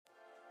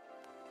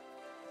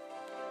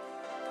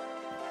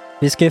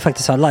Vi ska ju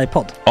faktiskt ha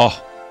livepodd. Ja,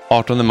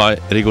 18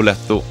 maj,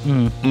 Rigoletto.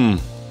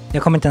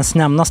 Jag kommer inte ens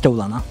nämna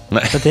stolarna.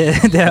 Nej. För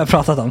det har jag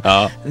pratat om.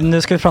 Ja.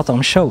 Nu ska vi prata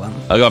om showen.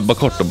 Ja, bara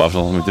kort då, bara för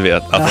de som inte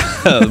vet.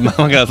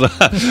 Man kan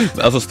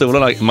alltså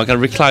stolarna, man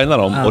kan reclina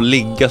dem och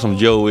ligga som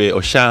Joey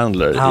och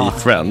Chandler i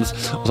Friends.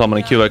 Och så har man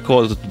en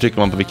QR-kod och så trycker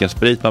man på vilken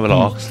sprit man vill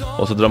ha.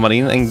 Och så drar man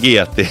in en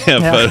GT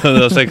för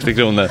 160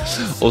 kronor.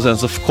 Och sen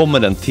så kommer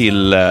den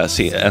till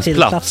ens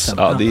plats.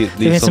 Ja, det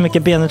finns så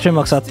mycket benutrymme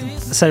också att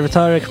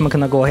servitörer kommer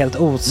kunna gå helt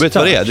ostört. Vet du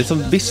vad det är? Det är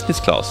som business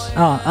class.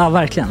 Ja,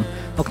 verkligen.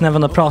 Och när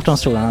man då pratar om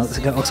stolarna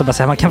så kan jag också bara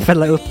säga att man kan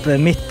fälla upp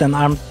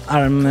mitten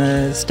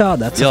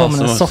armstödet så får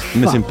man en soffa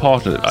med sin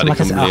partner. Ja, det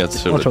kommer bli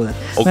helt otroligt.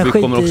 Och men vi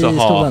kommer också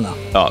stolarna.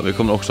 vi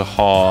kommer också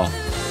ha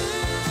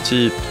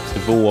typ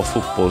 2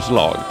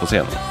 fotbollslag på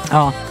scenen.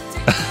 Ja.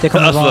 Det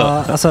kommer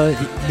vara, alltså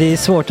det är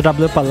svårt att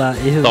rabbla upp alla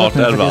i huvudet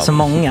nu för det är så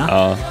många.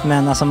 Ja.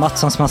 Men alltså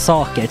Mattssons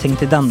massaker, tänk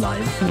till den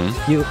live.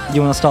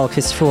 Jonas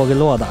Dahlqvists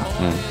frågelåda.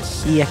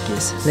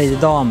 Ekis, Lady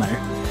Damer.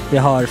 Vi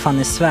har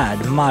Fanny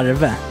Svärd,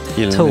 Marve,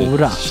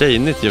 Tora.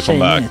 Tjejnytt gör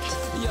comeback.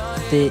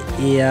 Det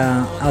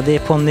är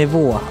på en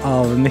nivå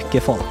av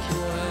mycket folk.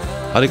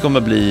 Ja, det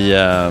kommer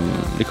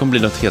bli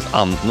något helt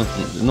annat.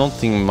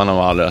 Någonting man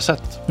har aldrig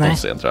sett på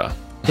scen, tror jag.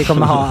 Vi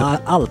kommer ha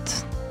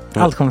allt.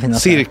 Allt kommer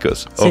finnas.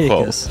 Cirkus.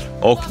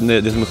 Och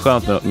det som är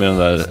skönt med de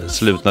där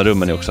slutna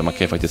rummen är också att man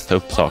kan ju faktiskt ta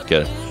upp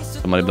saker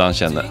som man ibland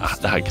känner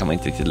det här kan man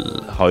inte riktigt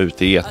ha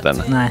ute i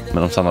etern. Nej.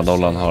 Men om Sanna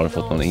Dollan har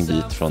fått någon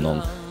invit från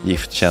någon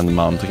giftkänd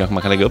man så kanske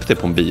man kan lägga upp det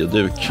på en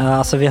bioduk. Ja,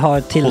 alltså vi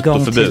har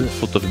tillgång till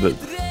fotoförbud.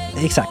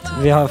 Exakt,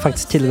 vi har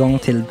faktiskt tillgång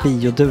till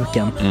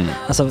bioduken.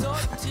 Alltså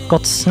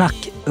gott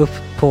snack upp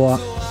på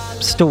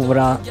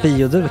stora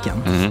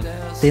bioduken.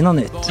 Det är något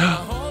nytt.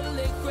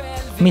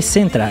 Missa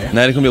inte det här.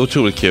 Nej, det kommer bli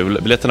otroligt kul.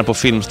 Biljetterna på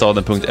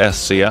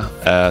filmstaden.se.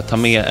 Ta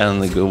med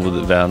en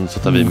god vän så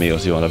tar vi med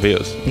oss Johan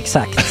Rabaeus.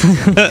 Exakt.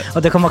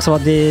 Och det kommer också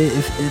vara det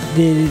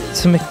är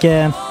så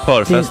mycket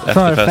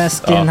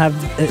förfest i den här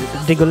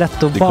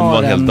Rigoletto-baren. Det kommer vara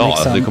en hel dag.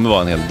 Liksom. Det kommer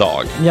vara en hel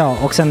dag. Ja,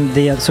 och sen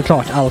det är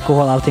såklart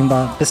alkohol, allting.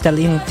 Bara beställ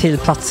in till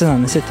platserna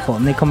ni sitter på.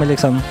 Ni kommer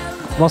liksom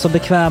vara så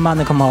bekväma,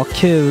 ni kommer ha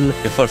kul.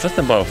 Är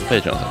förfesten bara för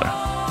Patreon eller?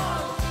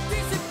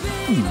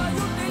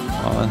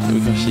 Ja,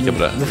 vi kan kika på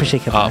det. Vi får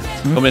kika på det.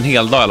 Det kommer en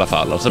hel dag i alla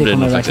fall. Och så blir det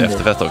någon slags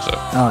efterfest också.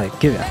 Ja,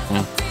 gud ja.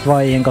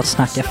 Vad är en gott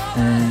snack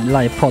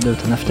livepodd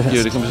utan efterfest?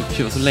 Gud, det kommer bli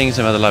kul. Så länge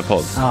sedan vi hade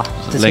livepodd. Ja,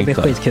 det ska bli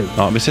skitkul.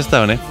 Ja, vi ses där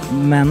hörni.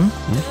 Men,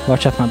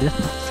 vart köper man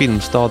biljetterna?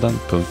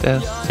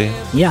 Filmstaden.se.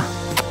 Ja,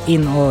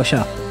 in och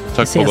köp.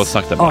 Tack på gott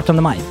snack där.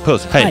 18 maj.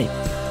 Puss, hej.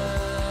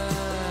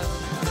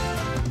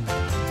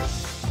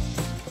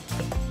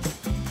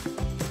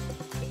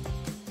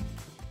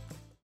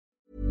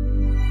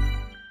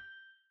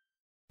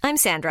 I'm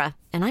Sandra,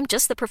 and I'm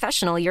just the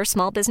professional your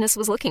small business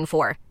was looking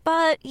for.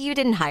 But you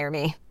didn't hire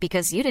me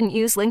because you didn't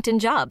use LinkedIn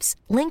Jobs.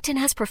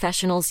 LinkedIn has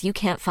professionals you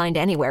can't find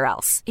anywhere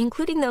else,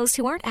 including those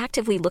who aren't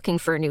actively looking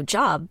for a new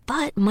job,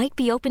 but might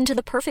be open to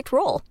the perfect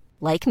role,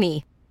 like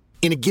me.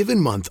 In a given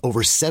month,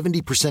 over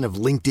 70% of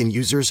LinkedIn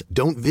users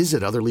don't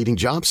visit other leading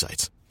job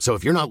sites. So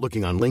if you're not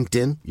looking on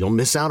LinkedIn, you'll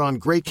miss out on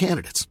great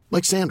candidates,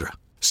 like Sandra.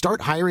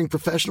 Start hiring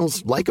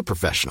professionals like a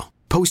professional.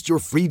 Post your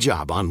free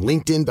job on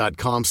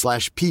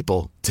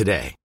linkedin.com/people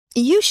today.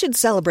 You should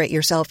celebrate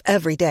yourself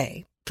every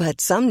day,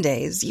 but some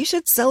days you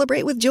should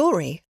celebrate with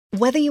jewelry.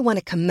 Whether you want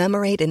to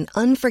commemorate an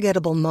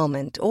unforgettable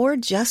moment or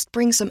just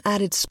bring some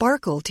added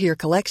sparkle to your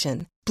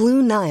collection,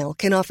 Blue Nile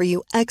can offer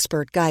you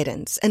expert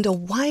guidance and a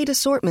wide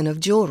assortment of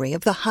jewelry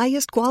of the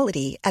highest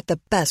quality at the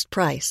best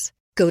price.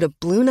 Go to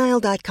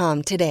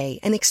BlueNile.com today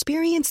and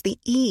experience the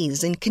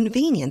ease and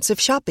convenience of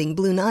shopping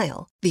Blue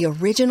Nile, the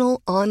original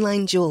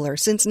online jeweler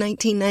since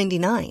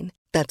 1999.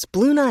 That's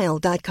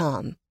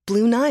BlueNile.com.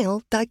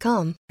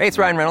 BlueNile.com. Hey, it's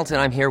Ryan Reynolds,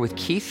 and I'm here with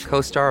Keith,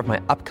 co-star of my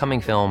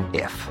upcoming film,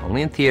 If,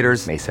 only in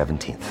theaters May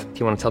 17th. Do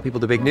you want to tell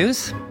people the big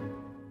news?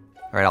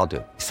 All right, I'll do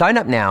it. Sign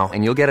up now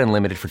and you'll get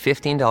unlimited for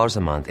 $15 a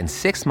month and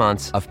 6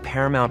 months of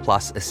Paramount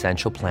Plus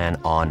Essential Plan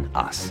on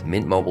us.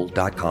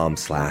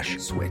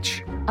 MintMobile.com/switch.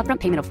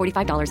 Upfront payment of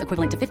 $45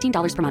 equivalent to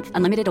 $15 per month.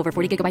 Unlimited over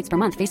 40 gigabytes per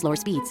month. Face lower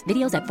speeds.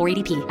 Videos at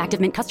 480p.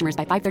 Active Mint customers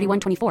by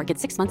 531.24 get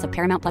 6 months of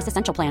Paramount Plus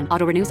Essential Plan.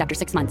 Auto renews after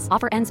 6 months.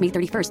 Offer ends May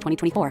 31st,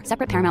 2024.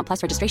 Separate Paramount Plus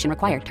registration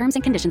required. Terms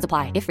and conditions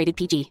apply if rated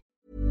PG.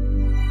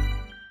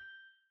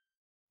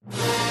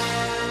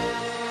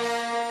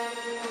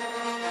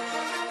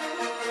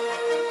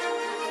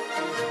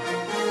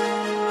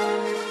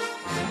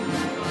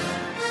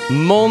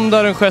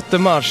 Måndag den 6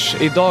 mars,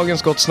 i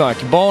dagens Gott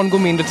Snack. Barn går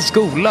mindre till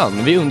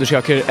skolan. Vi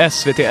undersöker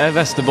SVT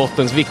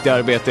Västerbottens viktiga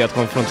arbete i att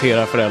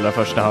konfrontera föräldrar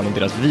första hand om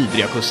deras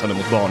vidriga kussande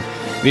mot barn.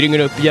 Vi ringer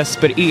upp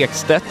Jesper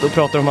Ekstedt och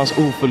pratar om hans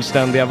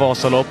ofullständiga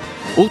Vasalopp.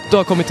 Otto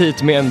har kommit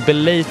hit med en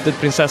belated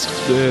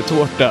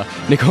prinsesstårta.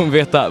 Ni kommer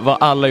veta vad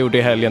alla gjorde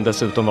i helgen,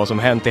 dessutom vad som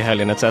hänt i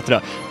helgen etc.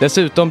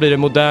 Dessutom blir det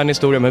modern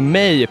historia med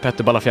mig,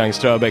 Petter Ballafjang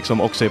Ströbeck,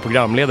 som också är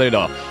programledare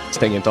idag.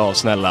 Stäng inte av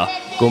snälla.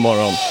 God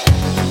morgon.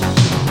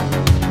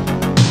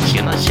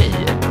 Tjena tjejer.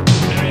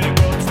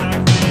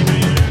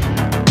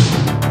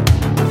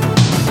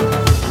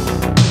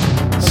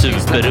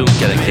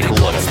 Superrunkare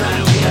Gregor.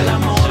 hela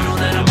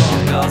morgonen och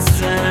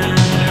bakgasen.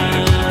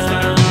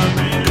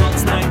 Gott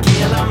snack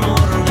hela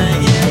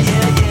morgonen,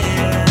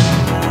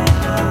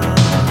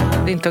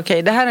 Det är inte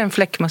okej. Det här är en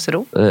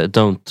fläckmussero.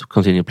 Don't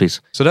continue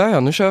please. Sådär ja,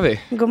 nu kör vi.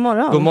 God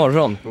morgon. God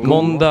morgon.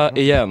 Måndag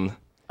igen.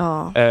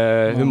 Ja.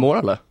 Hur mår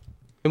alla?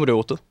 Hur mår du,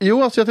 Otto?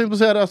 Jo, alltså jag tänkte på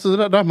säga det, alltså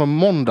det här med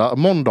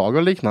måndag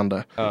och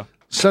liknande. Ja.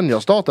 Sen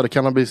jag startade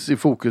Cannabis i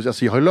fokus,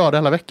 alltså jag har ju lördag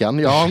hela veckan.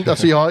 Jag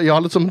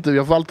har liksom inte,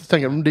 jag får alltid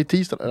tänka, det är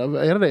tisdag,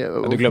 är det?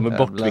 Ja, du glömmer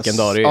bort vilken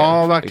dag det är.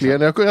 Ja,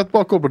 verkligen. Jag har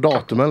bara koll på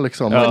datumen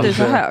liksom. För att du är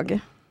så hög?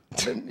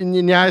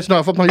 Nej,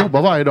 snarare för att man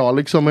jobbar varje dag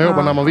liksom. Man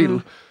jobbar när man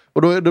vill.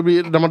 Och då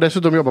blir, när man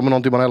dessutom jobbar med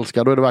någonting man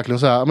älskar, då är det verkligen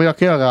så här, men jag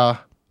kan göra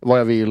vad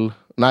jag vill,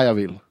 när jag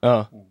vill.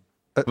 Ja.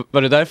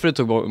 Var det därför du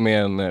tog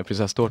med en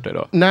prinsesstårta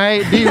idag?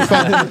 Nej, det är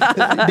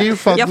ju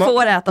för att jag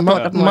får äta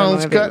tårta på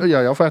morgonen.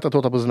 Ja, jag får äta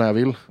tårta på när jag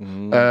vill.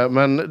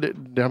 Men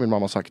det har min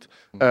mamma sagt.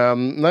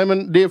 Nej,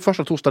 men det är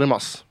första torsdagen i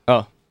mars.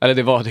 Ja, eller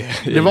det var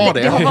det. Det var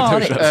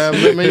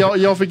det.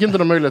 Men jag fick inte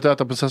någon möjlighet att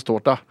äta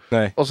prinsesstårta.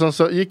 Nej. Och sen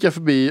så gick jag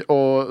förbi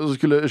och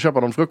skulle köpa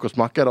någon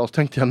frukostmacka idag, och så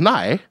tänkte jag,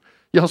 nej.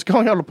 Jag ska ha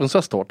en jävla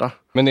prinsesstårta.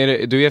 Men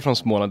du är från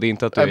Småland, det är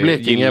inte att du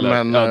Blekinge,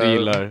 gillar... men... Ja, du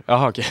gillar...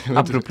 Jaha, okej.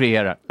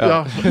 Appropriera.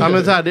 Ja,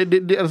 men så här,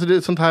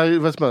 det sånt här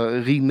vad ska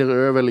man, rinner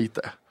över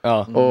lite.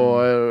 Ja.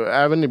 Och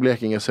även i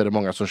Blekinge så är det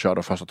många som kör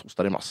då första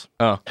torsdag i mars.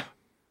 Ja.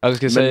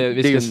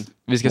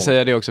 Vi ska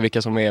säga det också,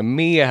 vilka som är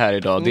med här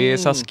idag. Det är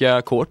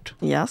Saskia Kort.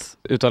 Yes.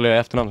 Uttalar jag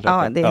efternamnet?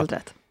 Ja, det är helt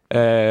rätt.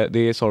 Det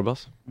är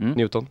Sorbas,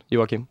 Newton,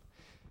 Joakim,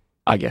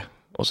 Agge.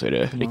 Och så är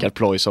det Rickard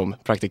Ploy som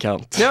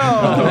praktikant. Ja!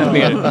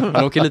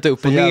 Han åker lite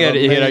upp och ner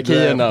i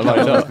hierarkierna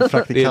varje dag.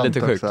 Det är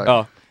lite sjukt.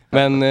 Ja.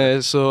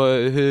 Men så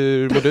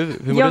hur mår du?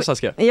 Hur mår du,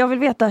 Saskia? Jag vill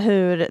veta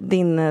hur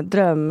din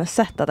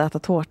drömsätt att äta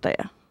tårta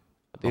är.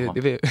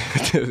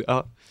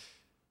 Ja.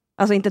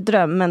 Alltså inte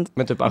dröm, men...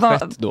 Men typ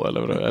assiett då,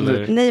 eller?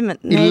 Nej.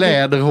 I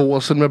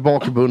läderhosen med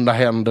bakbundna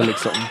händer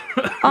liksom.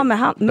 Ja,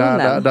 med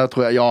munnen. Där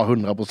tror jag,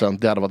 100%,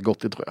 det hade varit gott,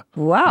 det tror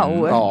jag.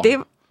 Wow, ja.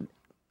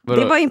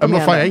 Det var imponerande.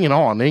 Men fan, jag har ingen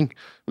aning.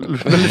 Men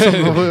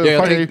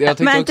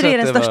inte det är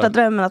den största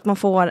drömmen, att man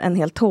får en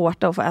hel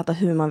tårta och får äta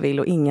hur man vill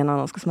och ingen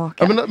annan ska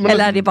smaka?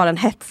 Eller är det bara en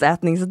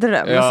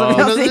hetsätningsdröm? Ja.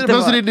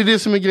 Det är det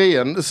som är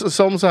grejen.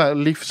 Som så här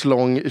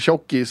livslång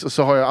tjockis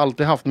så har jag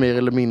alltid haft mer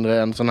eller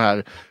mindre en sån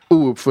här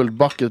ouppföljd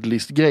bucket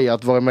list grej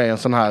att vara med i en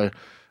sån här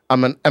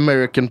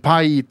American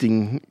Pie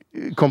eating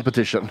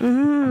competition.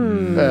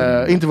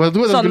 Inte vad jag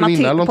tror att jag skulle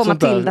vinna eller något på sånt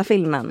där.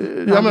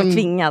 Matilda-filmen. Man blir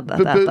tvingad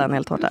att äta en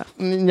hel tårta.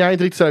 Jag är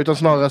inte riktigt så här, utan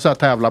snarare så här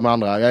tävla med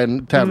andra. Jag är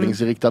en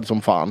tävlingsriktad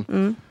som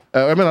fan.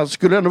 Jag menar,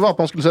 skulle det ändå vara att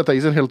man skulle sätta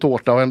i sig en hel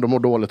tårta och ändå må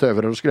dåligt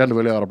över det, då skulle jag ändå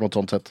vilja göra på något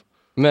sånt sätt.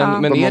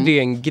 Men är det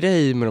en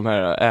grej med de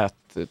här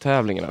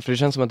ättävlingarna? För det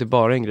känns som att det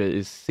bara är en grej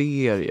i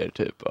serier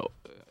typ.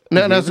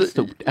 Nej,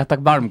 alltså, äta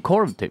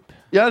varmkorv typ.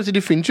 Ja, alltså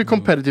det finns ju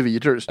competitive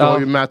eaters. Du har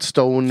ju Matt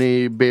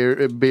Stoney,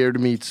 Beard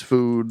Meats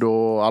Food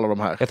och alla de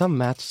här. Heter han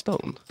Matt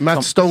Stone?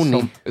 Matt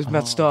Stoney.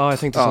 Matt Stone, jag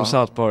tänkte som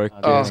South Park.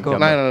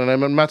 Nej,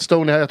 men Matt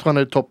Stoney, jag tror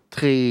han är topp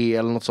 3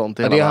 eller något sånt.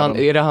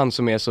 Är det han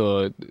som är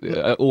så,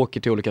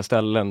 åker till olika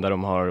ställen där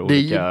de har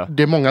olika...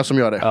 Det är många som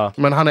gör det. Ja.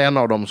 Men han är en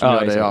av dem som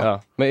gör det,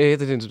 ja. Men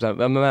heter det inte typ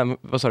såhär,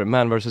 vad sa du?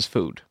 Man vs.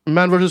 Food?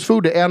 Man vs.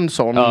 Food är en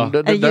sån.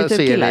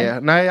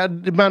 YouTube-killar? Nej,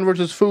 Man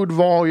vs. Food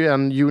var ju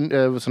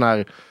en sån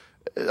här...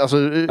 Alltså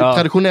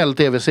traditionell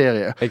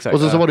tv-serie. Exakt,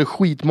 och så var det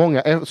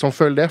skitmånga som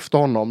följde efter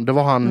honom. Det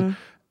var han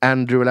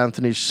Andrew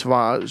Anthony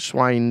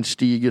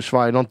Schweinstig,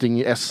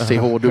 någonting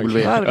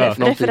SCHW.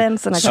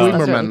 Referenserna.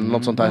 Swimmerman,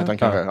 något sånt där heter han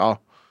kanske. Ja.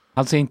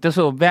 Han ser inte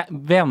så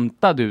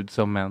väntad ut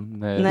som en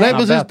nej,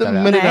 precis,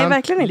 men nej,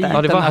 verkligen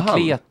inte. Liten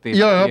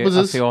atletisk,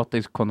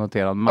 asiatisk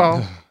konnoterad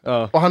man.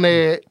 Ja. Och han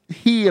är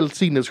helt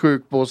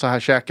sinnessjuk på så här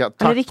käka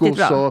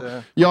tacos och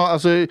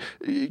alltså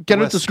kan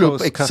du inte slå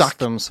upp exakt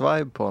customs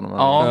vibe på honom?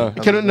 Ja.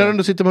 När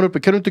du sitter man uppe,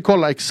 kan du inte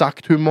kolla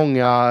exakt hur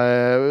många,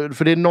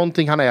 för det är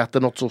någonting han äter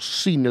något så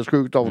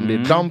sinnessjukt av, om det är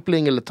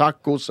dumpling eller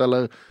tacos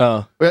eller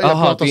jag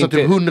pratar så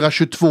typ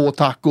 122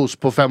 tacos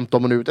på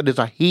 15 minuter. Det är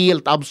så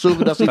helt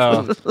absurda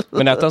siffror.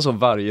 Men äter han så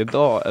varje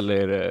dag eller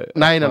är det...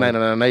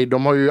 Nej,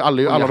 de har ju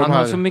alla de här. Han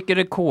har så mycket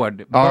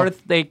rekord.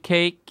 Birthday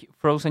cake,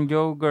 frozen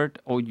yoghurt,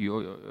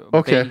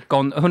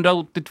 bacon.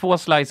 182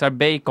 slicer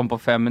bacon på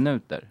 5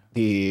 minuter.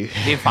 Det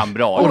är fan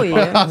bra.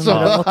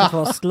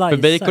 För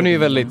bacon är ju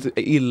väldigt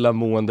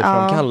illamående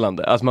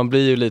framkallande. Alltså man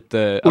blir ju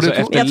lite... Alltså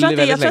jag tror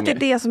att det är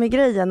det som är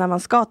grejen när man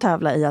ska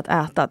tävla i att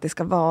äta. Att det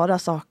ska vara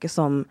saker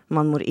som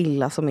man mår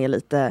illa, som är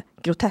lite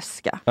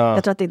groteska.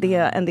 Jag tror att det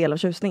är en del av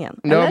tjusningen.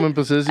 Ja, eller? Men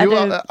precis. Jo,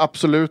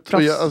 absolut.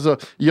 Och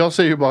jag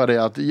säger ju bara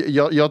det att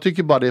jag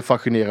tycker bara det är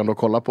fascinerande att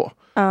kolla på.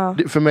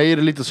 För mig är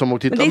det lite som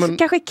att titta... Men det är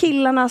kanske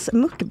killarnas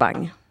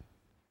mukbang.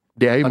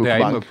 Det är ju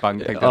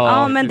mukbang.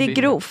 Ja, men det är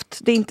grovt.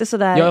 Det är inte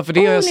sådär, ja, för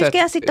det nu ska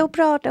jag sitta och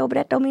prata och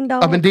berätta om min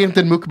dag. Ja, men det är inte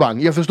en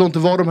mukbang. Jag förstår inte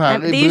vad de här...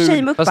 Det är ju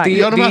tjejmukbang.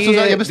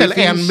 Jag beställer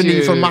en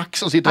meny för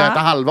Max och sitter och äter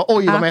halva.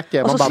 Oj, vad mätt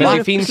jag. Men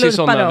det finns ju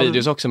sådana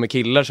videos också med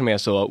killar som är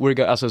så...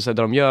 Alltså så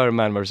där de gör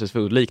Man vs.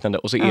 Food liknande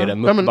och så är det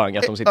en mukbang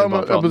att de sitter och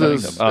bara pratar.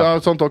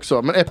 Ja, sånt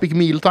också. Men Epic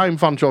Meal Time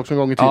fanns ju också en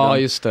gång i tiden. Ja,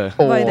 just det.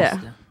 Vad är det?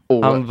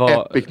 Han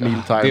var epic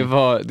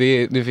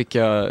mealtime. Nu fick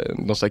jag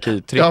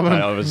nostalgitripp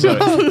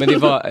här. Men det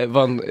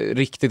var en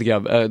riktigt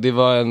grabb. Det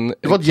var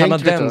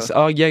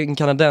en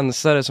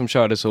kanadensare som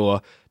körde så.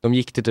 De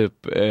gick till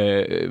typ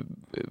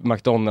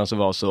McDonald's och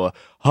var så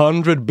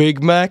 100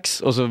 Big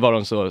Macs och så var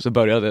de så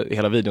började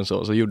hela videon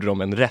så gjorde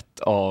de en rätt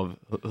av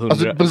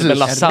 100 en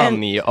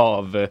lasagne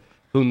av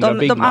 100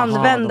 Big Macs. De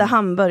använde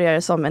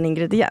hamburgare som en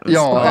ingrediens.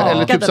 Ja,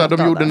 eller typ såhär,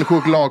 de gjorde en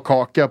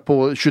chokladkaka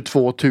på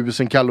 22 000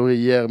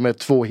 kalorier med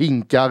 2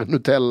 hinkar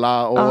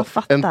Nutella och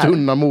en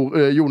tunna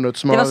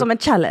jordnötssmör. Det var som en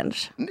challenge.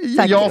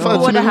 Ja,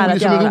 som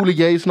en rolig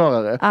grej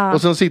snarare.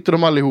 Och sen sitter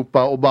de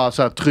allihopa och bara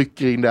så här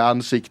trycker in det i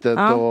ansiktet.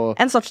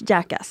 Och... En sorts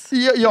Jackass.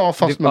 Ja,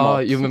 fast med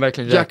mat. Jo, men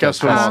verkligen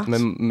Jackass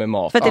med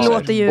mat. För att det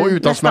låter ju och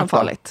utan nästan smärta.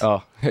 Farligt.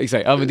 Ja,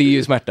 exakt. Ja, men det är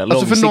ju smärta.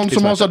 Alltså för någon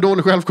som har så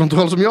dålig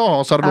självkontroll som jag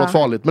har så hade det varit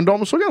farligt. Men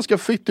de såg ganska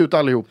fitt ut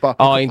allihopa.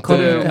 Ja,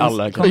 inte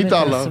alla. Inte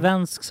alla.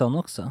 Svensk sån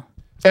också.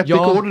 Epic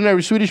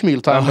Ordinary Swedish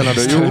Mealtime menar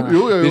du?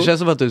 Jo. Det känns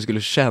som att du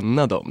skulle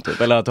känna dem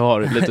typ. Eller att du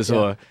har lite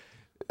så...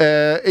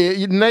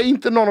 nej,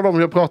 inte någon av dem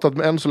jag har pratat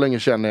med än så länge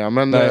känner jag.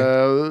 Men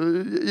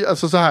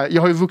alltså så här,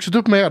 jag har ju vuxit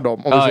upp med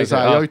dem. Om vi säger så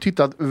här. Jag har ju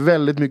tittat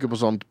väldigt mycket på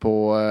sånt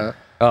på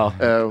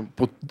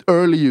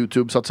early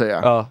YouTube så att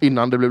säga.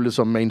 Innan det blev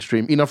liksom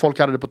mainstream. Innan folk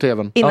hade det på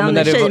tvn.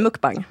 Innan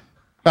tjejmukbang.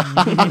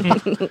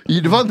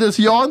 Det var inte,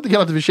 så jag har inte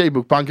kallat det för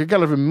tjejmukbang. Jag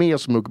kallar det för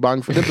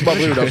mesmukbang. För det är inte bara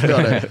brudar som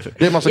gör det.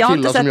 Det är en massa jag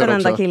killar som gör det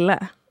också. Jag har inte sett en enda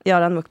kille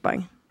göra en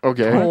mukbang.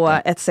 På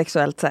ett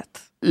sexuellt sätt.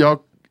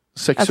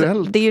 Sexuellt?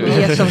 Alltså, det är ju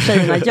det som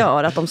tjejerna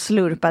gör, att de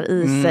slurpar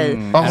i sig.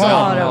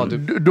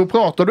 Då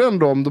pratar du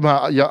ändå om de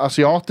här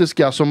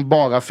asiatiska som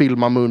bara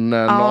filmar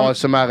munnen och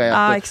ASMR-äter.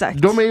 Ja,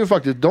 exakt. De är ju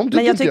faktiskt, de tycker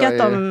men jag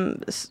tycker att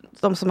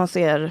de som man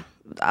ser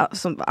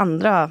som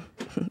andra,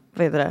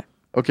 vad heter det?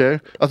 Okej,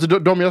 alltså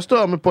de jag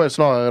stör mig på är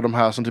snarare de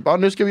här som typ,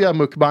 nu ska vi göra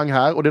mukbang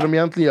här. Och det de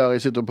egentligen gör är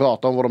att sitta och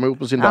prata om vad de har gjort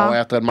på sin dag och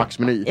äta en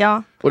maxmeny.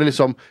 Och det är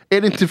liksom,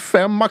 är det inte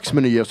 5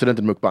 maxmenyer så är det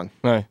inte en mukbang.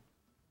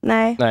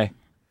 Nej.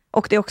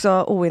 Och det är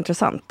också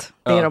ointressant,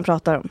 det de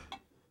pratar om.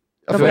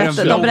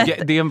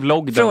 Det är en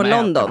vlogg från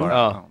London.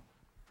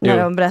 När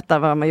de berättar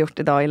vad de har gjort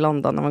idag i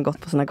London när man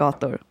gått på sina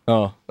gator.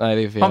 Ja, nej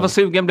det är fel. Han var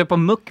sugen blev på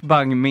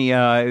mukbang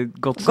med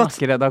Gott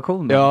Snack i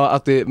redaktionen. Ja,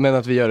 men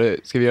att vi gör det,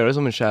 ska vi göra det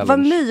som en challenge? Vad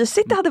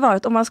mysigt det hade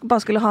varit om man bara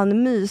skulle ha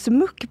en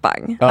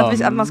mysmukbang.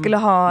 Att man skulle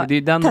ha, det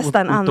är den testa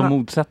en annan. De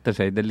motsätter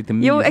sig, det är lite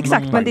Jo,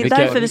 exakt, men det är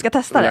därför vi ska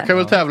testa det. Jag kan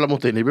väl tävla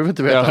mot dig, ni behöver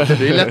inte veta.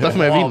 Det är lättare för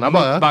mig att vinna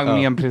bara. Mukbang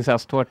med en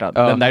prinsesstårta,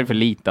 den där är för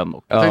liten.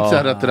 Jag tänkte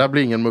säga att det där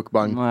blir ingen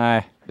mukbang.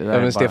 Nej.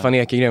 Men Stefan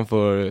Ekegren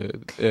får...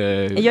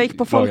 jag gick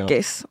på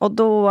Folkis och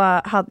då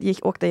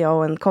åkte jag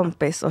och en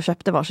kompis och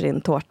köpte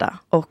varsin tårta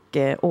och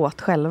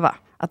åt själva.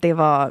 Att det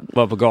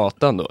var på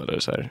gatan då? Eller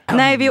så här?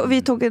 Nej,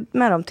 vi tog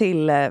med dem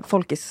till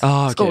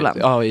Folkis-skolan.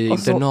 Ja, i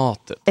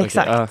internatet.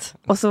 Exakt.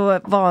 Och så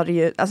var det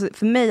ju, alltså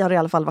för mig har det i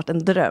alla fall varit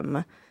en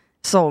dröm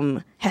som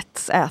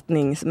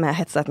med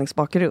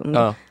hetsätningsbakgrund.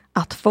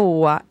 Att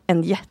få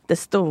en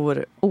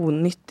jättestor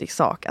onyttig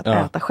sak att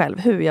äta själv,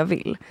 hur jag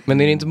vill.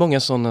 Men är det inte många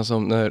sådana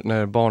som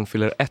när barn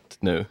fyller 1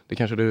 nu, det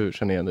kanske du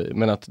känner igen i,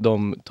 men att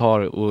de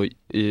tar och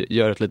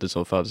gör ett litet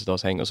så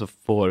födelsedagshäng och så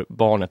får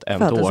barnet en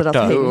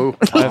tårta.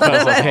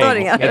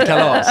 Ett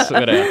kalas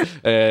med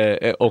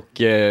det.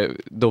 Och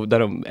då, där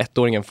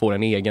 1-åringen får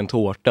en egen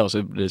tårta och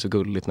så blir det så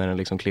gulligt när den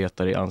liksom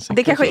kletar i ansiktet.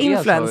 Det kanske är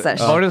influencers.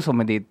 Var det så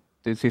med ditt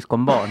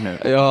syskonbarn nu?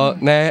 Ja,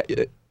 nej...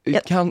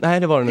 Nej,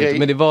 det var det inte.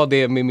 Men det var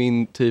det med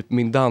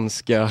min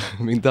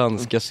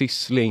danska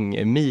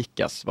syssling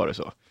Mikas, var det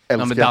så.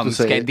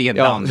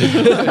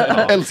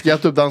 Älskar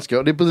typ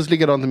danska. Det är precis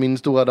likadant i min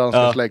stora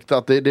danska släkt.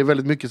 Att det är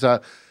väldigt mycket så här.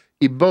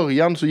 I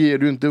början så ger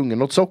du inte ungen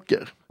något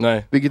socker.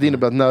 Nej. Vilket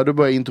innebär att när du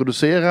börjar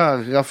introducera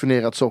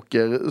raffinerat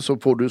socker så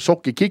får du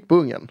sockerkick på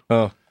ungen.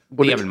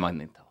 Och det vill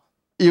man inte.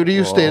 Jo, det är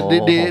just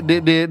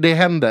det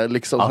händer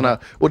liksom sån här.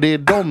 Och det är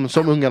de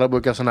som ungarna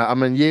brukar sån här,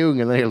 men ge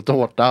ungen en hel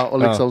tårta och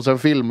liksom sen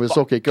filmar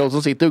sockerkicka och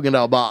så sitter ungen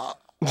där och bara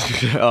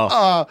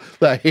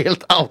det är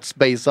helt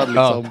outspacad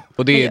liksom.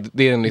 Och det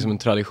är liksom en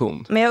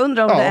tradition. Men jag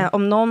undrar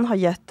om någon har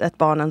gett ett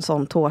barn en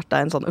sån tårta,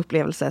 en sån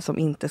upplevelse som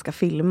inte ska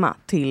filma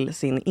till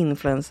sin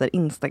influencer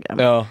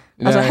Instagram.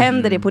 Alltså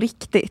händer det på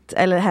riktigt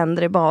eller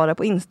händer det bara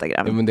på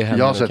Instagram? Ja, men det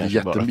jag har sett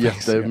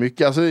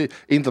jättemycket. Alltså,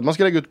 inte att man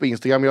ska lägga ut på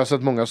Instagram. Jag har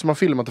sett många som har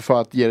filmat det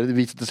för att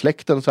visa till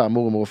släkten så här,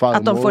 mormor och farmor.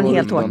 Att de får en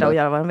hel tårta och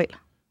göra vad de vill.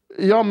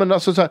 Ja, men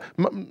alltså så här,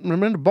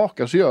 när du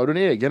bakar så gör du en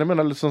egen. Jag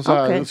menar liksom så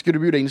här, ska du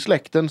bjuda in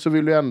släkten så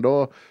vill du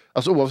ändå,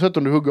 alltså oavsett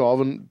om du hugger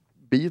av en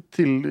bit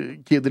till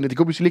kidden, det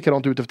kommer ju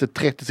likadant ut efter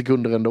 30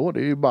 sekunder ändå. Det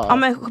är ju bara... Ja,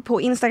 men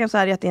på Instagram så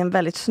är det att det är en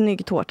väldigt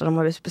snygg tårta. De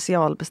har ju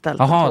specialbeställt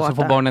en tårta. Jaha, så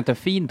får barnet en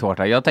fin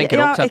tårta. Jag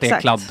tänker också att det är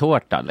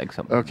kladdtårta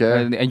liksom.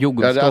 En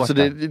jordgubbstårta. Alltså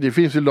det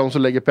finns ju de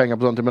som lägger pengar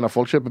på sånt. Jag menar,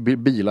 folk köper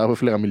bilar för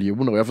flera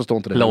miljoner och jag förstår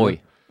inte det.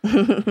 Ploj.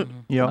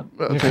 Jag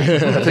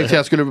tänkte att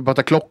jag skulle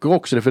prata klockor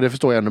också, för det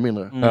förstår jag ännu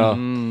mindre.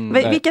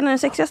 Vilken är den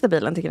sexigaste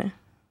bilen tycker ni?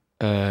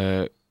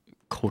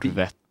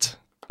 Corvette.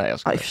 Nej,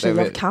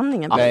 jag kan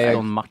ingen bil.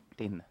 Aston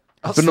Martin.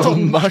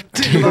 Aston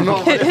Martin.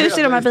 Hur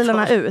ser de här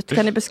bilarna ut?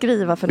 Kan ni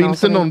beskriva för någon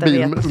Finns det som någon inte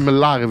bil vet? med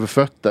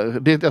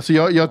larvfötter? Alltså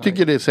jag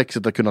tycker det är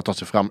sexigt att kunna ta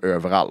sig fram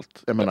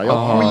överallt. Jag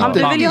menar,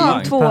 Du vill ju ha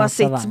en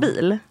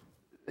tvåsitsbil.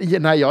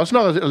 Nej, jag har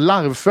snarare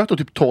larvfötter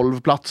typ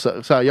 12 platser.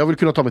 Så här, jag vill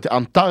kunna ta mig till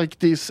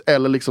Antarktis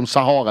eller liksom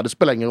Sahara, det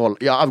spelar ingen roll.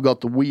 I've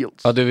got the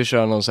wheels. Ja, du vill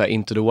köra någon så här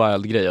Into the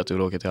Wild-grej, att du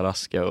vill åka till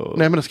Alaska och...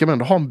 Nej, men det ska man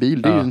ändå ha en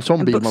bil. Det är ju en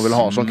sån bil man vill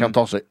ha som kan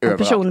ta sig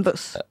överallt. En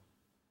personbuss.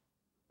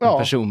 En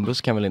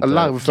personbuss kan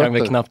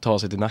väl knappt ta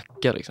sig till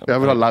Nacka liksom. Jag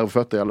vill ha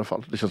larvfötter i alla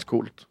fall, det känns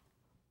coolt.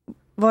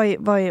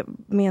 Vad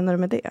menar du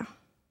med det?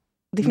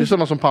 Det är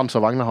sådana som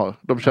pansarvagnar har.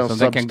 De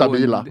känns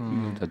stabila.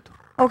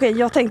 Okej,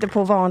 jag tänkte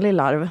på vanlig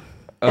larv.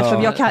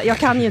 Eftersom jag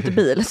kan ju inte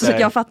bil, så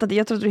jag fattade,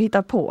 jag trodde du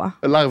hittade på.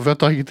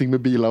 Larvfötter har ingenting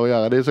med bilar att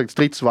göra. Det är säkert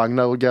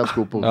stridsvagnar och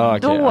grävskopor. Ja,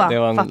 okay. Då det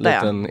var en fattar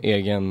liten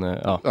egen...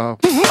 Ja.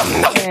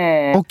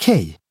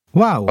 Okej.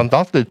 Wow.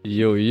 Fantastiskt.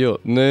 Jo.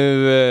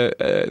 Nu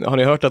har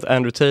ni hört att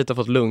Andrew Tate har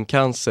fått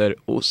lungcancer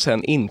och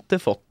sen inte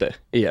fått det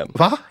igen.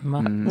 Va?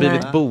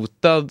 Blivit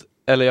botad,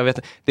 eller jag vet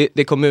inte.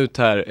 Det kom ut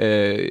här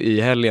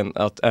i helgen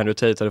att Andrew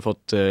Tate hade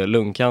fått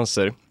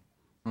lungcancer.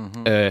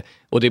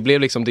 Och det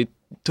blev liksom, det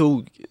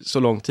tog så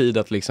lång tid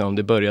att liksom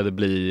det började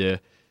bli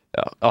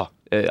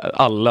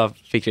alla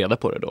fick reda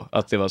på det då,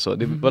 att det var så,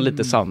 det var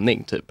lite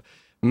sanning typ.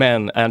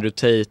 Men Andrew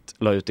Tate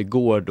la ut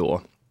igår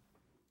då,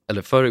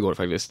 eller förrgår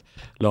faktiskt,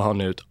 la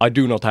han ut: I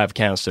do not have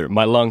cancer.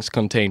 My lungs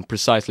contain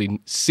precisely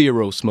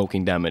 0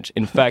 smoking damage.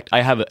 In fact,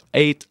 I have a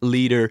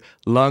 8-liter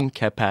lung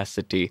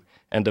capacity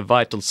and the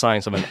vital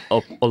signs of an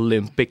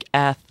Olympic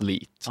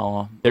athlete.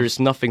 There is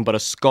nothing but a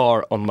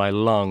scar on my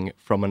lung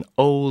from an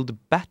old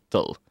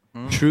battle.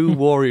 True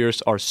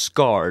warriors are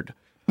scarred.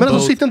 Men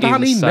alltså sitter inte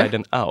han inne?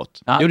 And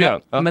out.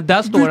 Men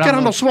där står hur kan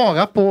han då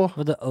svara på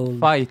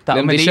fighta?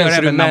 Men det känns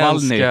gör även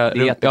Navalny.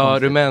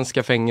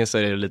 Rumänska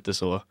fängelser är det lite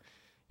så.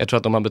 Jag tror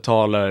att om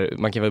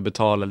man kan väl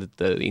betala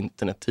lite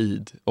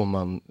internettid om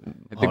man...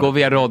 Det går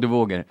via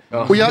radiovågor.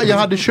 Och jag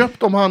hade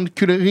köpt om han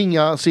kunde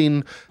ringa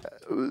sin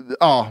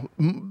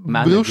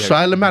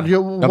brorsa eller manager,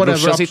 whatever.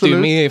 Brorsa sitter ju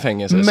med i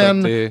fängelse.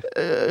 Men, så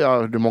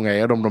hur många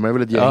är de? De är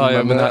väl ett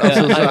gäng.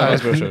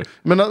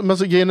 Men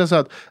så grejen är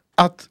så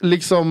att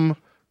liksom,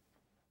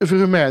 för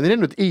Rumänien är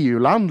ändå ett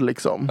EU-land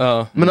liksom.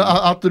 Men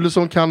att du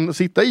liksom kan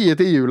sitta i ett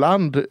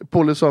EU-land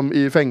på liksom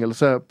i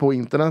fängelse på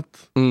internet.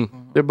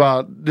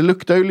 Det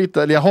luktar ju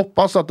lite, eller jag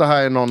hoppas att det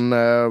här är någon,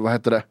 vad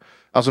heter det?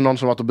 Alltså någon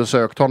som varit och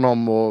besökt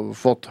honom och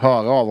fått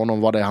höra av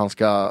honom vad det är han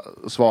ska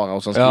svara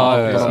och sen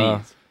ska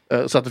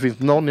så att det finns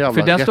någon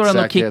jävla rättssäkerhet kvar. För där står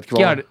han och kickar,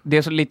 kvar. Det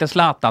är så lite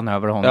Zlatan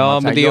över honom. Ja,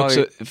 men det är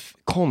också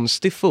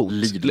konstig fot.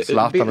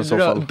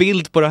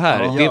 Bild på det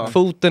här.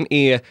 Foten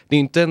är, det är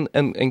inte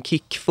en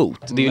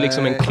kickfot. Det är ju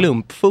liksom en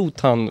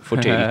klumpfot han får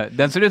till.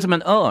 Den ser ut som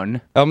en örn.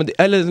 Ja, men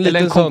eller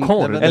en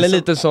Concorde. Eller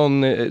lite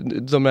sån,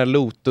 de här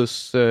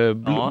Lotus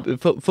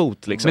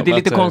fot liksom. Men det är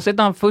lite konstigt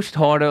när han först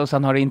har det och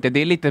sen har det inte.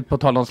 Det är lite på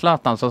tal om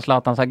Zlatan, så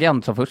Zlatans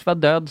agent som först var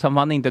död, sen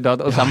var han inte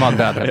död och sen var han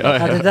död.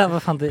 Det där var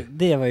fan,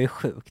 det var ju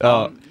sjukt.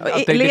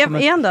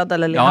 Är han död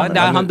eller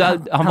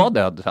han var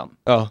död sen.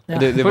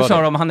 Först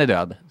sa de han är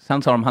död,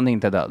 sen sa de han är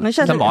inte död.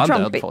 Sen var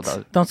han död.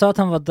 De sa att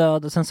han var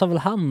död och sen sa väl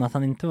han att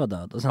han inte var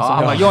död. Och sen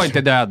han bara, jag är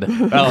inte död.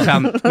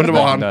 Sen, men det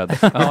var han död.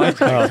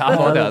 Han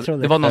var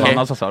död. Det var någon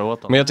annan som sa det åt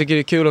honom. Men jag tycker det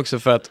är kul också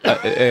för att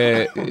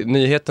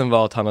nyheten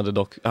var att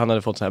han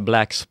hade fått så här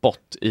black spot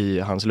i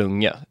hans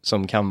lunga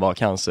som kan vara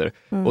cancer.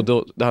 Och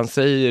då han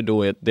säger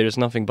då there is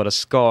nothing but a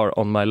scar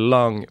on my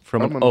lung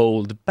from an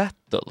old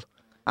battle.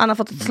 Han har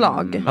fått ett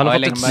slag. Han har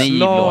fått ett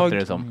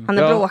slag. Han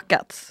är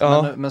bråkat.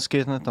 Men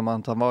skryter inte om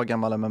att han var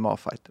gammal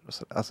MMA-fighter och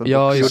så. Alltså, det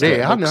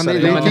är han. Han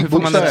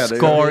är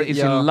scar i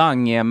sin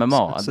lung i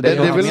MMA. Det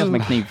är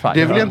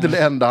väl egentligen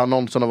det enda han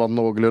någonsin har varit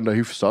någorlunda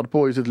hyfsad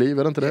på i sitt liv,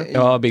 är det inte det?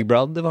 Ja, Big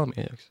Brother var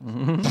med också.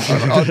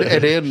 Är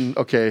det en,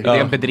 okej. Det är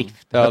en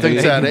bedrift. Jag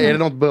tänkte säga, är det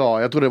något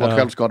bra? Jag tror det var ett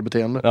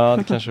självskadebeteende. Ja,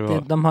 det kanske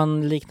var. De har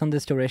en liknande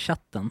historia i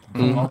chatten.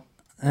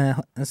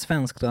 En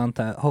svensk då,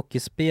 antar jag,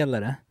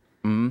 hockeyspelare.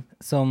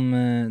 Som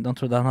de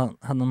trodde han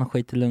hade någon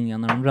skit i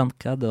lungan när de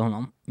röntgade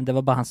honom. Men det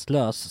var bara hans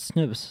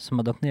lössnus som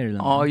hade åkt ner i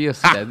lungan. Ja,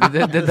 just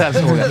det. Det där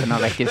såg jag för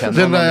några veckor sedan.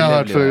 Den där jag har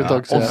hört förut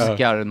också.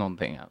 Oscar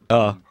någonting.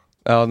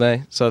 Ja,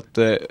 nej. Så att,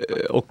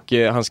 och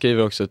han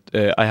skriver också att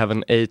I have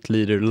an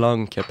 8-liter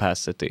lung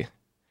capacity.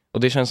 Och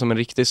det känns som en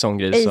riktig sån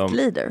grej.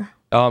 8-liter?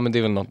 Ja, men det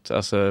är väl något.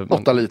 Alltså,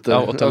 8 liter.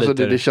 Ja, 8 alltså,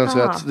 liter.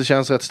 Det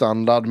känns rätt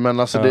standard. Men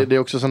alltså det är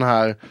också sån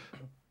här.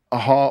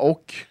 Aha,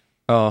 och.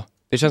 Ja.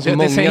 Det känns som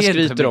många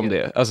skryter om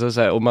det. Alltså,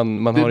 så här, och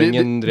man har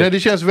ingen rätt. Det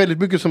känns väldigt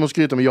mycket som att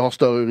skryta om jag har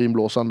större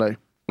urinblåsa än dig.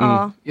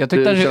 Jag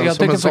tyckte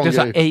faktiskt att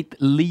 8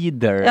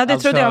 leader. Ja, det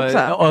trodde jag också.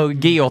 Och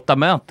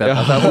G8-mötet.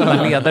 Alltså,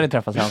 alla ledare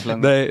träffas i hans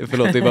lugn. Nej,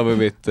 förlåt, det var med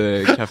mitt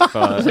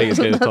kaffa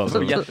engelska uttal.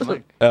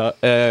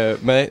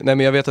 Men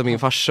jag vet att min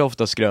farsa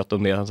ofta skröt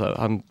om det.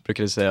 Han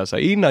brukade säga så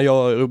här: innan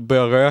jag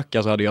började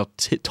röka så hade jag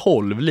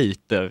 12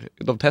 liter.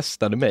 De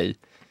testade mig.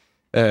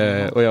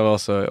 Och jag var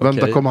så,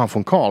 Vänta, kommer han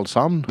från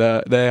Karlshamn?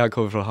 Nej, han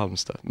kommer från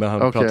Halmstad. Men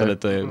han pratar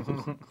lite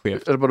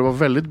skevt. Det var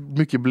väldigt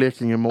mycket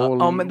Blekingemål.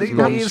 Ja, men det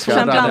är så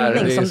en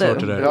blandning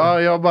som du.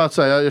 Ja, jag bara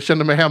säger, jag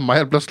kände mig hemma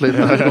helt plötsligt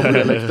när det kom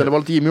dialekten. Det var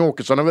lite Jimmy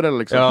Åkesson över det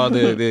liksom. Ja,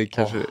 det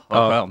kanske...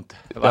 Vad skönt.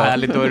 Det var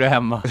härligt, då är du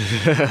hemma.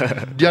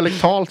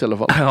 Dialektalt i alla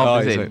fall. Ja,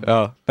 precis. Exakt.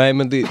 Ja. Nej,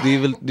 men det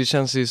är väl, det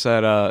känns ju så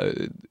här...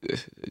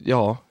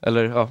 ja,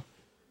 eller ja.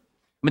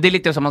 Men det är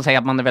lite som man säger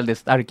att man är väldigt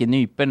stark i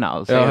nyperna.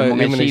 Och hur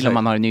många kilo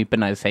man har i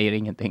nyperna säger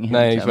ingenting.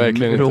 Nej,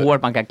 verkligen inte. Hur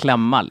hårt man kan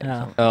klämma.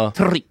 Liksom. Ja.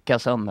 Trycka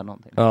sönder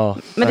någonting. Ja.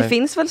 Men det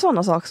finns väl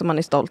sådana saker som man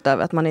är stolt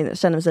över. Att man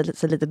känner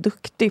sig lite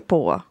duktig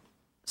på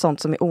sånt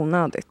som är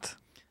onödigt.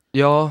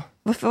 Ja.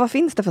 Vad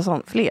finns det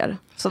för fler?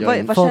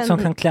 Folk som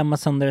kan klämma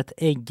sönder ett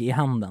ägg i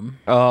handen.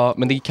 Ja,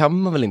 men det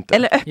kan man väl inte?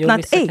 Eller öppna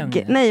ett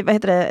ägg. Nej, vad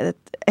heter det? Ett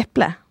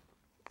äpple.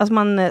 Alltså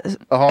man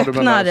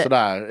öppnar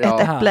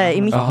ett äpple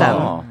i mitten.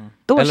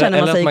 Då känner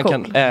man sig eller att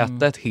man cool. kan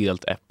äta ett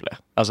helt äpple.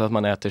 Alltså att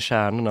man äter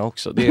kärnorna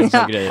också. Det är en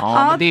sån grej.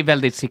 Ja, men det är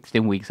väldigt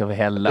 16 weeks of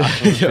hell. Då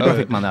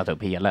fick man äta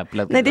upp hela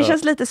äpplet. Nej, det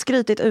känns lite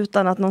skrytigt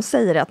utan att någon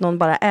säger det. Att någon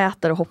bara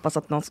äter och hoppas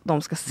att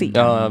de ska se.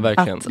 Ja,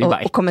 verkligen.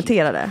 Och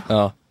kommentera det.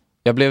 Ja.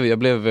 Jag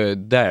blev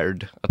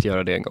dared att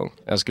göra det en gång.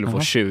 Jag skulle få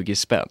 20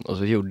 spänn och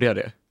så gjorde jag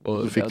det.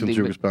 Och du fick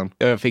 20 spänn?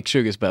 Jag fick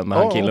 20 spänn, men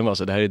han killen var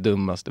så, det här är det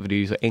dummaste, för det är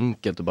ju så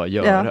enkelt att bara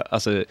göra. Ja.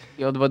 Alltså,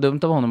 det var dumt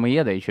av honom att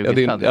ge dig 20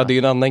 spänn. Ja, det är ju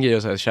en annan grej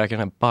att säga, käka den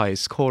här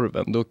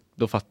bajskorven.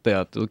 Då fattar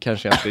jag att då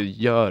kanske jag inte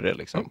gör det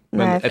liksom.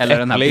 Men Nej, eller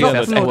den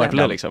här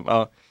äpple liksom.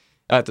 Ja,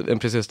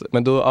 precis.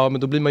 Men då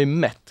blir man ju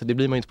mätt. Det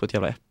blir man ju inte på ett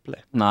jävla äpple.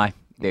 Nej,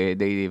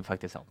 det är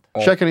faktiskt sant.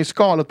 Käkar ni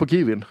skalet på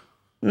kiwin?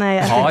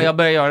 Nej, jag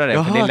börjar göra det.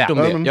 Jag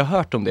har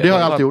hört om det. Det har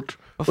jag alltid gjort.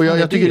 Och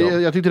jag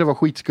tyckte det var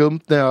skitskumt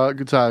när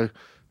jag så här,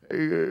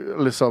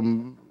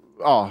 liksom,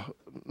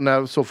 när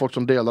jag såg folk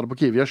som delade på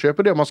kiwi. Jag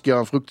köper det om man ska göra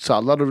en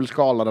fruktsallad och vill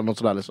skala den och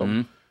sådär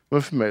liksom.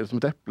 Men för mig är det som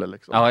ett äpple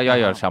liksom. Ja, jag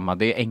gör samma.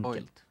 Det är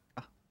enkelt.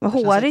 Vad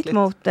hårigt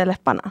mot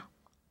läpparna.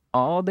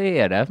 Ja, det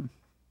är det.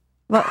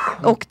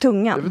 Och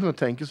tungan. Jag vet inte om jag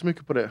tänker så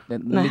mycket på det.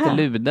 Lite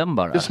luden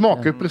bara. Det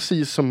smakar ju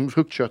precis som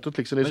fruktköttet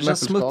liksom. Det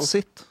känns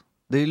smutsigt.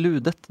 Det är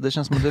ludet. Det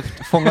känns som att det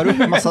fångar upp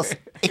en massa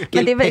äckel.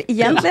 Men det är väl,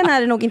 egentligen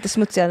är det nog inte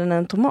smutsigare än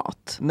en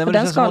tomat. Nej, men det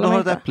känns som att du har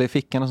ett äpple i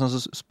fickan och sen så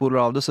spolar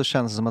du av det, så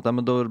känns det som att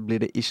men då blir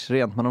det ish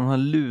rent. Men om du har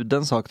en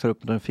luden sak, tar upp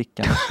den i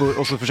fickan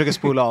och så försöker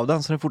spola av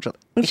den så den fortsätter.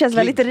 Det känns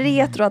väldigt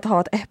retro att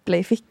ha ett äpple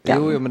i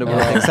fickan. Jo, men det var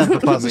ett exempel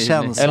på alltså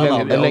känslan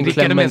av det. Eller en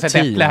klämmentin. Med ett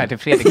äpple här till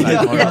Fredrik.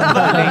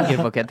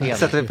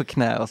 Sätter vi på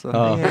knä och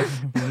så.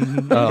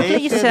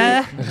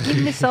 Lisa,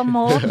 give me some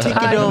more.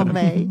 Tycker du om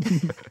mig?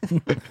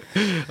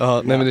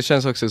 Ja, nej, men det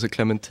känns också så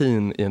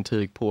clementin i en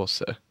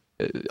tygpåse.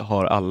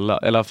 Har alla,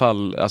 i alla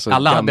fall alltså,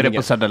 alla hade det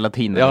på Södra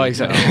Latin. Ja,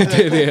 exakt.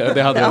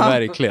 det hade de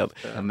verkligen.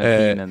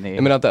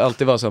 Men att det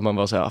alltid var så att man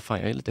var så här, fan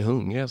jag är lite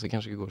hungrig så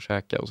kanske jag går och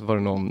käka. Och så var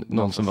det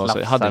någon som var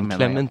så, hade en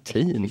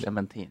clementin.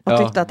 Och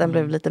tyckte att den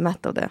blev lite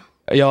mätt av det.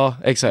 Ja,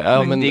 exakt.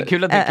 Ja, men det är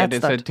kul att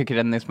du tycker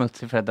den är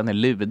smutsig för att den är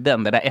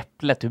luden. Det där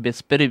äpplet, hur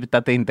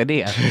besprutat är inte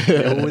det?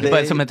 Det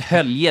är som ett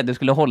hölje, du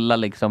skulle hålla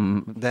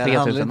liksom 3000 år. Det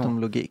handlar inte om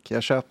logik,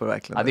 jag köper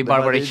verkligen. Ja, det är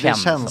bara vad det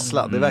känns. Det är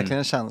känsla, det är verkligen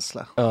en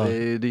känsla. Det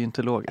är ju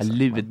inte logiskt.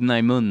 Ludna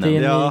i munnen. Det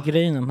är en ny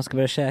grej när man ska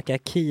börja käka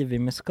kiwi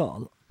med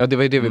skal. Ja, det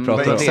var ju det vi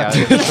pratade om.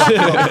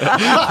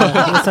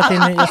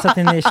 Jag satt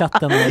inne i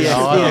chatten.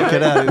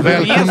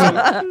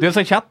 Du är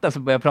så chatten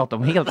som börjar prata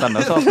om helt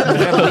andra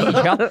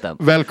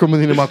saker.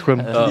 Välkommen in i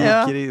matchen. Ja,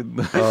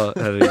 herregud.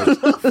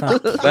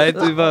 Nej,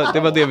 det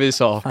var det vi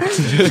sa.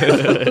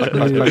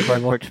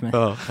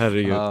 Ja,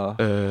 herregud.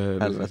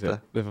 Helvete.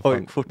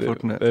 Oj,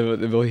 fort nu.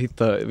 Det var att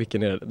hitta,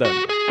 vilken är det? Där.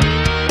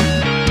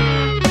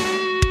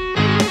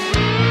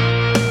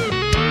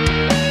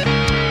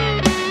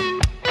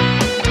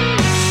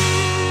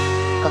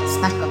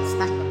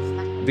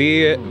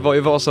 Det var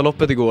ju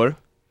Vasaloppet igår.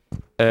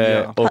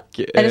 Och,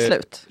 är det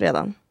slut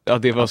redan? Ja,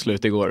 det var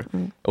slut igår.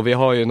 Och vi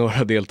har ju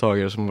några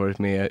deltagare som varit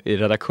med i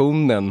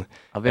redaktionen.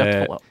 Ja, vi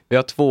har två. Vi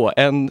har två.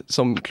 En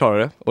som klarar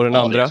det och den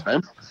andra.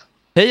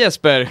 Hej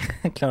Jesper!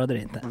 Klarade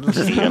det inte.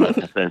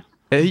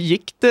 Hur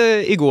gick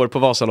det igår på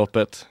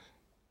Vasaloppet?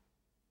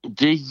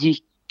 Det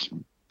gick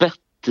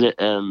bättre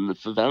än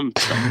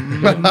förväntat.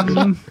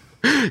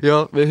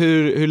 Ja, men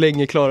hur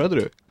länge klarade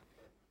du?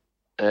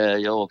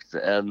 Jag åkte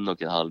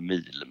 1,5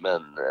 mil,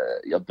 men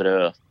jag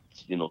bröt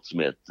i något som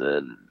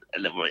heter,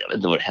 eller jag vet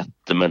inte vad det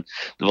hette, men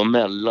det var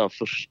mellan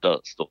första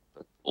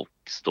stoppet och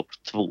stopp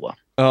 2.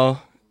 Ja,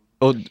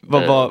 och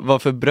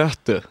varför bröt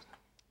du?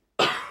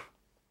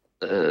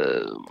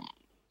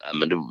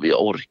 Men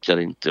jag orkar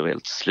inte, jag var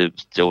helt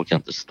slut. Jag orkar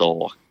inte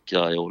staka,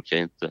 jag orkar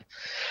inte.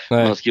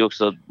 Nej. Man ska ju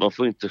också, man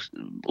får inte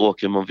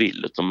åka hur man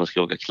vill, utan man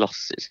ska åka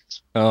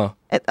klassiskt. Ja.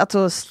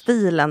 Alltså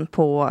stilen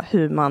på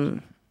hur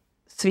man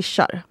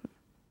swishar.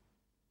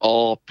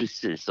 Ja,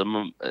 precis.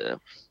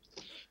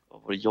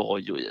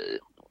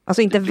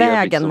 Alltså inte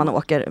vägen liksom man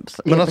åker.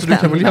 Men alltså du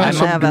kan väl göra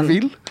som du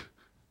vill?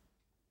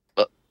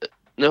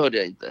 Nu hörde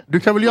jag inte. Du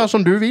kan väl göra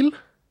som du vill?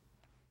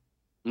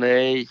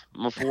 Nej,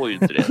 man får ju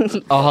inte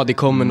det. Jaha, det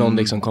kommer någon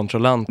liksom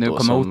kontrollant nu då,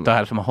 kommer Otto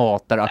här som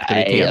hatar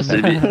auktoriteter. Nej, alltså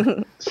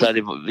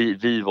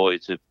vi var ju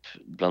typ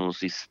bland de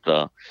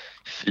sista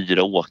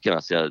 4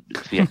 åkarna, så jag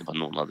tvekade på att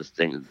någon hade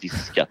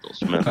diskat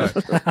oss. Men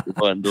det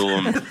var ändå...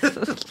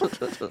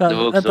 Det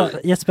var också...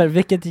 Vänta, Jesper,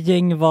 vilket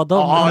gäng var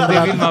de?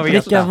 Det vill man veta.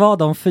 Vilka var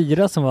de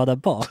 4 som var där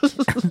bak?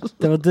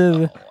 Det var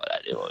du.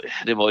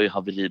 Det var ju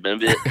haveri,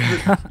 men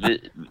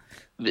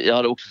jag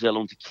hade också så jävla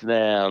ont i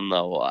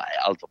knäna och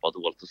allt var bara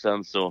dåligt. Och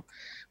sen så,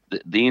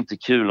 det är inte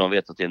kul när man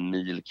vet att det är en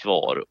mil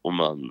kvar och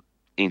man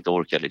inte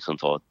orkar liksom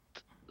ta ett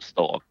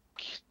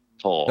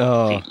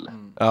till.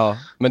 Ja,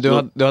 men du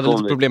hade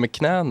lite problem med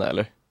knäna,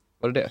 eller?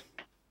 Var det det?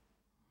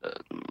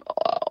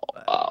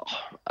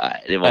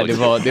 Nej, det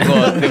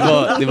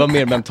var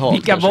mer mentalt.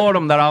 Vilka kanske. var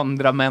de där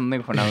andra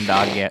människorna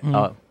under Agge?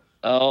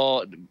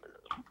 Ja,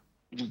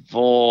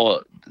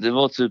 det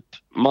var typ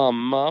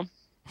mamma.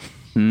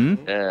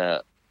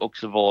 Och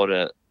så var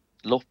det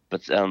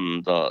loppets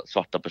enda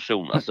svarta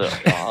person. Alltså,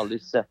 jag har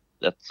aldrig sett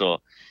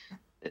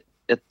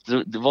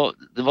det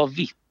var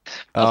vitt.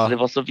 Alltså, det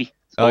var så vitt.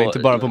 Ja, inte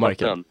bara på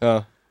marken.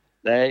 Ja.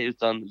 Nej,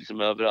 utan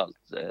liksom överallt.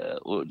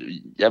 Och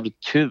jävligt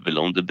kul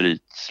om det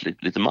bryts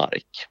lite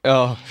mark.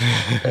 Ja,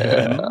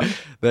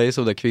 det är ju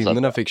så där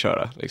kvinnorna fick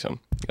köra. Liksom.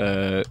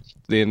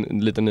 Det är en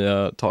lite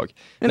nya tag.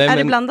 Men är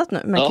det blandat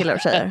nu med killar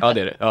och tjejer? Ja,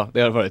 det är det. Ja,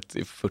 det har varit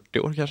i 40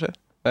 år kanske.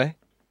 Nej.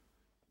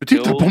 Du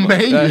tittar på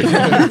mig!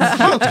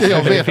 Ska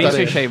jag veta det finns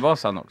ju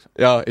Tjejvasan också.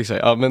 Ja, exakt.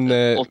 Ja,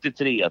 men,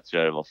 83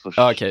 tror jag det var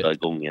första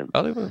gången.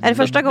 Ja, är det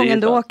första gången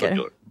du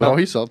åker? Bra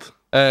hissat.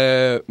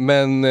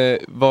 Men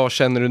vad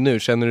känner du nu?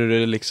 Känner du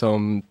dig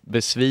liksom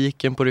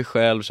besviken på dig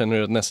själv? Känner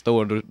du att nästa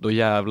år då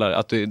jävlar?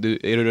 Att är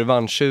du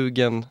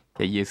revanschsugen?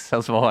 Jag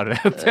gissar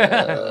svaret.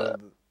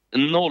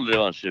 0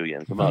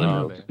 revanschsugen. Kommer aldrig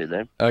med åka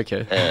skidor.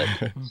 Okej.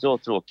 Så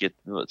tråkigt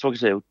jag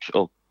har gjort.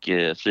 Och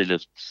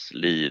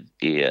friluftsliv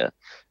är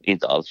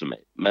inte alls för mig.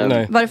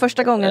 Men, var det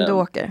första gången du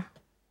åker?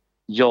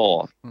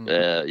 Ja,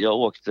 jag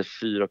åkte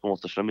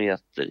 4,8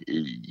 kilometer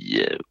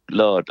i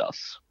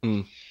lördags.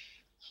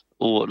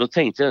 Och då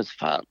tänkte jag,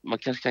 fan, man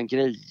kanske kan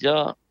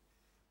greja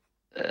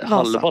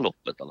halva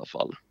loppet i alla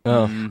fall.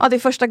 Ja, det är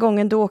första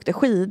gången du åkte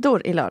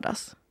skidor i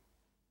lördags.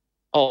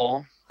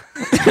 Ja.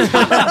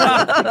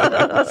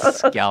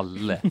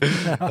 Skalle.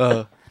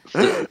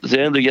 Så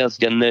jag är ändå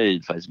ganska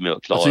nöjd faktiskt med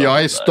att klara. Alltså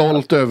jag är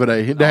stolt över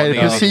dig. Det här är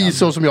precis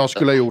så som jag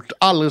skulle ha gjort.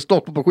 Aldrig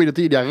stått på skidor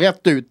tidigare.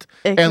 Rätt ut.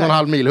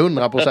 1,5 mil,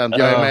 100%.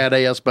 Jag är med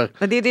dig, Jesper.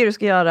 Men det är det du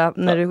ska göra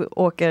när du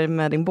åker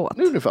med din båt.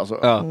 Ungefär så.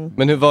 Ja.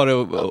 Men hur var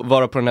det att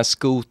vara på den här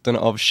skoten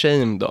av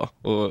shame då?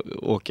 Och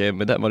åka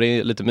med den? Var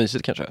det lite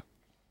mysigt kanske?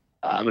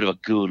 Ja, men det var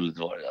guld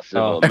var det.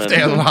 Alltså, efter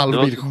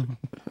 1,5 mil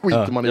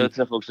skiter man i. Jag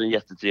träffade också en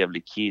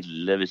jättetrevlig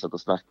kille. Vi satt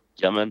och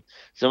snackade. Men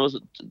sen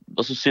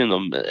var så synd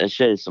om en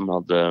tjej som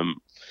hade...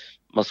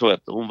 Man såg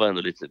att hon var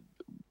ändå lite...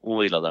 Hon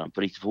var illa där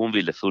på riktigt. För hon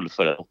ville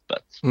fullfölja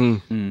loppet.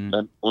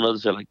 Men hon hade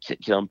så jävla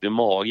kramp i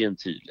magen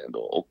tydligen då.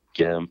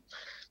 Och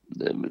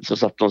så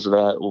satt hon så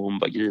där och hon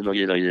bara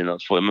grina.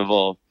 Så, men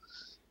vad...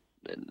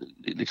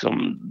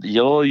 Liksom, det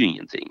gör ju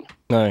ingenting.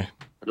 Nej.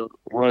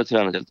 Hon hade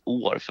tränat ett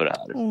år för det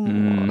här.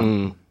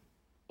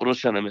 Och då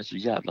kände jag mig så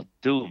jävla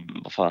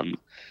dum. Vad fan.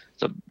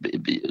 Så,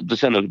 då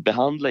kände jag,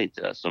 behandla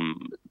inte det här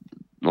som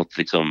något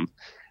liksom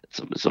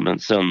som en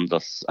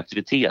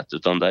söndagsaktivitet,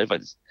 utan det är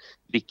faktiskt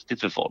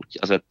viktigt för folk.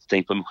 Alltså jag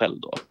tänker på mig själv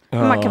då.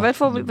 Man kan väl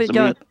få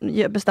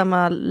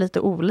bestämma lite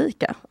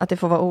olika, att det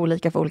får vara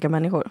olika för olika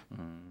människor.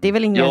 Det är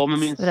väl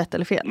inget rätt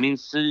eller fel. Min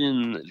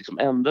syn liksom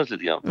ändras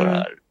lite grann på det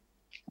här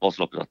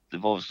Vasaloppet, att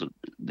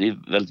det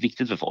är väldigt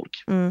viktigt för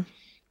folk.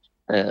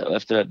 Och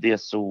efter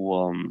det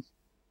så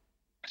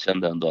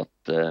kände jag ändå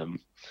att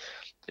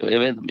jag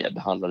vet inte om jag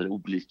behandlade det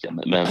olika,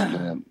 men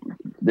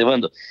det var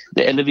ändå,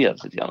 det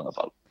eleverades lite grann i alla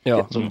fall.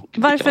 Ja.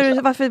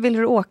 Varför ville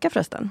du åka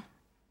förresten?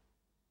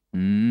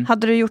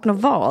 Hade du gjort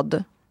något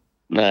vad?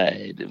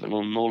 Nej, det var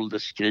någon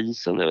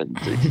ålderskris, jag vet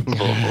inte riktigt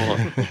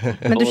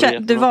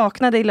Men du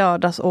vaknade i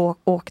lördags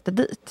och åkte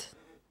dit?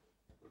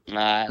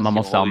 Nej, man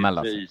måste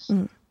anmäla sig.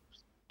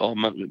 Ja,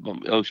 men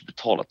jag har också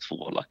betalat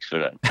 2 lax för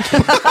det.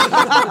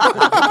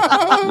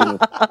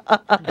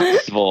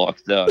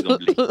 Svagt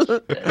ögonblick.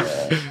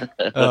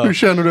 Hur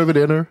känner du över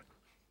det nu?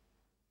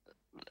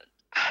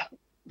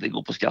 Det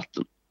går på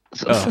skatten.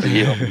 Så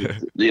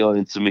det gör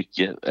inte så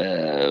mycket.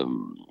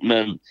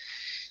 Men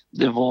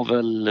det var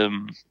väl...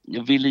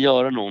 jag ville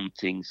göra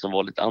någonting som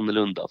var lite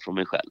annorlunda från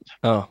mig själv.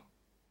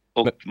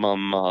 Och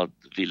mamma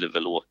ville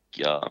väl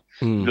åka...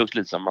 Det var också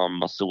lite som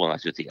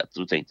mamma-son-aktivitet.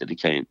 Och då tänkte jag, det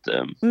kan ju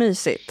inte...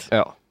 Mysigt.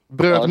 Ja.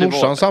 Bröt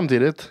morsan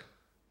samtidigt?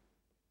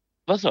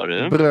 Vad sa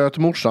du? Bröt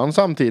morsan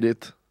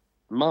samtidigt?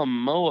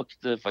 Mamma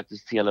åkte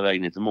faktiskt hela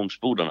vägen ner till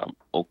Mångsbodarna.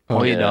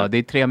 Oj då, det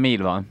är 3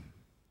 mil va?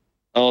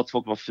 Ja,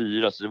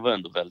 2,4, så det var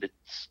ändå väldigt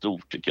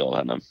stort tycker jag av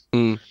henne.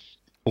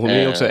 Och hon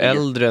är också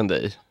äldre än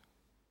dig.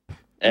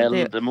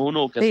 Äldre, men hon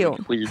åker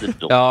så skidor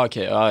då. Ja,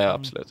 okej. Ja,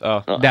 absolut.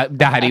 Ja.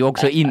 Det här är ju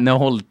också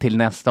innehåll till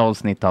nästa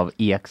avsnitt av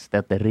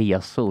Ekstedt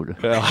resor.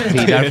 Det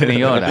är därför ni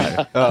gör det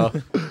här. Ja,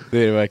 det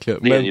är det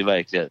verkligen. Det är ju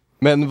verkligen.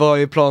 Men vad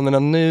är planerna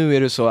nu?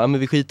 Är det så, men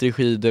vi skiter i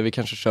skidor, vi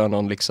kanske kör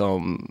någon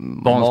liksom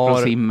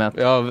Vansbrosimmet.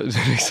 Ja,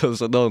 liksom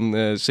så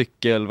någon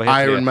cykel, vad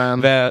heter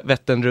Ironman.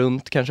 Vättern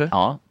runt kanske?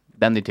 Ja,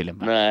 den är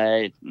tydligen.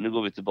 Nej, nu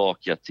går vi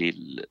tillbaka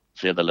till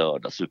fredag,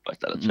 lördag,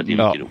 superaktuellt. För det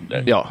är mycket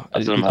roligare. Ja,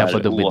 alltså de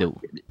här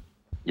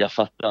jag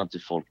fattar inte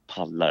hur folk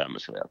pallar men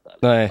ska jag veta.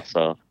 Nej.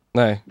 Alltså,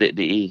 nej.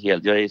 Det är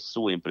helt, jag är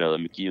så imponerad av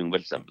Micke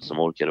Ljungberg till exempel som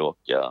orkar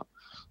åka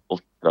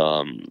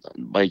 8,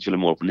 man gick väl i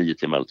mål på 9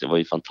 timmar. Det var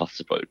ju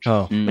fantastiskt bra gjort.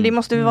 Ja. Men det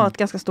måste ju vara ett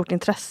ganska stort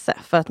intresse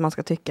för att man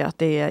ska tycka att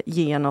det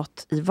ger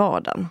något i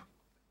vardagen.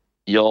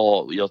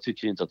 Ja, jag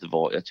tycker inte att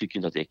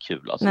det är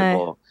kul. Alltså, det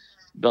var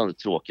bland det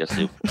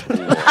tråkigaste.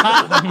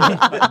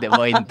 Det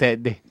var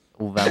inte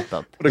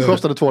oväntat. Och det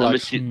kostade 2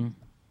 lax.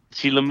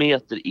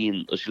 Kilometer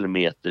in och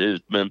kilometer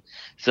ut. Men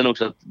sen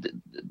också att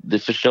det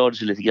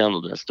förstördes lite grann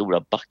av den här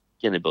stora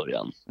backen i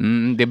början.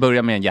 Det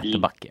börjar med en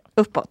jättebacke.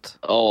 Uppåt?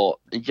 Ja,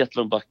 en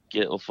jättelång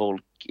backe och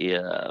folk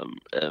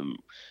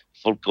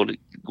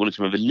går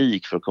liksom över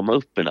lik för att komma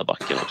upp i den här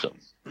backen också.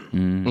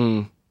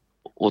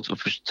 Och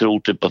tror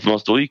typ att man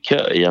står i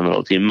kö i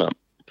 1,5 timme.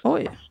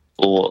 Oj.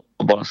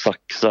 Och bara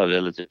saxar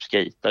eller typ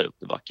skater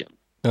upp i backen.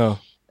 Ja.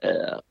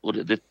 Och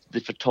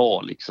det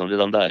förtar liksom,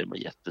 redan där är man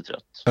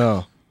jättetrött.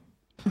 Ja.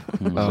 Och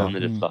sen är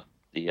det fatt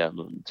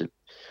igen typ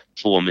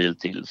 2 mil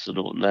till, så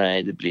då,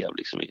 nej, det blev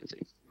liksom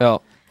ingenting. Ja.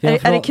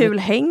 Är det kul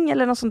häng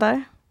eller något sånt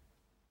där?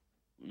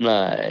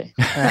 Nej.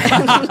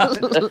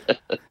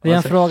 Vi har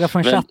en fråga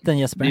från chatten,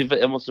 Jesper.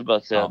 Jag måste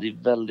bara säga, det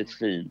är väldigt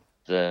fint.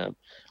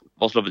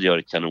 Vasaloppet gör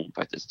det kanon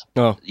faktiskt.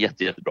 Ja.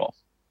 Jättebra.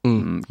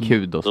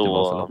 Kudos till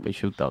Vasaloppet i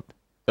shootout.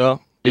 Ja.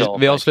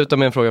 Vi avslutar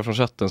med en fråga från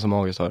chatten som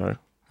August har här.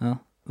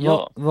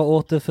 Ja. Vad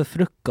åt du för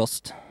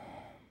frukost?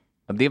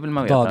 Ja, det vill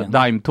man veta.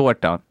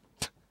 Daimtårta.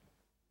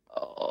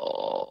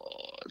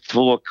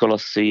 2 Cola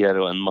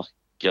Zero, en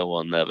macka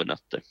och en näve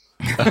nötter.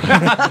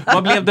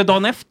 Vad blev det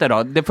dagen efter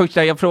då? Det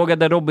första jag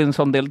frågade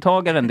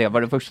Robinson-deltagaren, det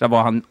var det första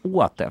vad han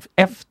åt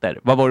efter.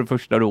 Vad var det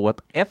första du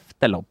åt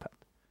efter loppet?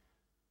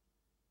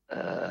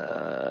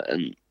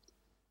 En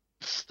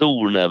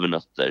stor näve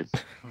nötter.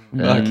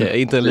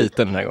 Okej, inte en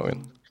liten den här gången.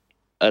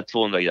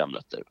 200 gram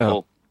nötter. Ja.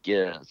 Och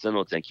sen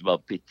åt jag en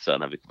kebabpizza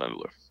när vi kom hem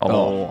igår.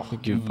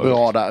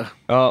 Bra där.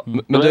 Ja,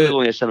 men det är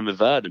gången jag känner mig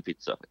värd en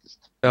pizza faktiskt.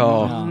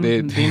 Ja, det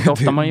är inte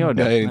ofta man gör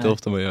det. Det är inte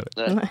ofta man gör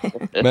det. Nej.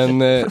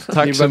 Men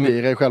tack så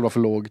mycket. Det är själva för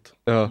lågt.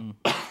 Ja.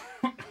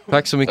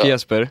 Tack så mycket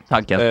Jesper.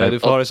 Tack Jesper. Du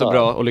får ha det så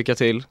bra och lycka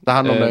till. Ta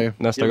hand om dig.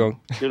 Nästa gång.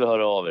 Kul att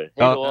höra av er.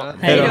 Hej då.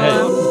 Hej.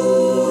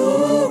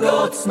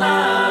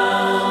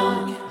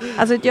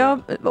 Alltså jag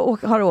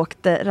har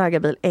åkt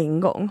raggarbil en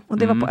gång. Och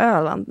det var på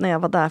Öland när jag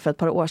var där för ett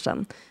par år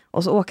sedan.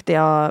 Och så åkte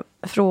jag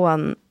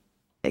från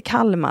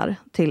Kalmar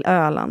till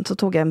Öland. Så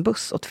tog jag en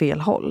buss åt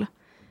fel håll.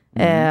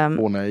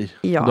 Nej.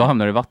 Ja. Då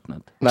hamnar du i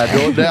vattnet. Nej,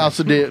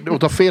 att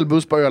ta fel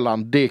buss på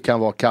Öland, det kan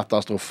vara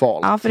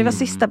katastrofalt. Ja, för det var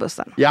sista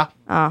bussen. Ja.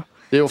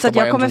 Det är ofta så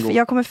att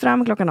jag kommer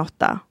fram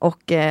 8:00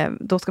 och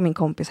då ska min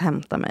kompis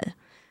hämta mig.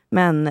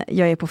 Men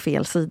jag är på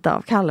fel sida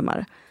av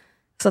Kalmar.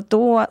 Så att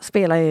då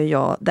spelar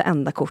jag det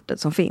enda kortet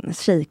som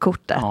finns,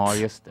 tjejkortet. Ja,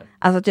 just det.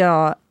 Alltså att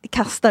jag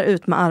kastar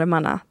ut med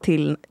armarna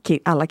till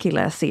alla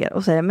killar jag ser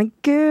och säger, men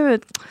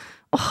gud,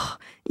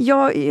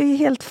 jag är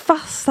helt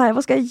fast här,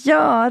 vad ska jag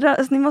göra?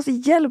 Alltså, ni måste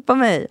hjälpa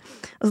mig.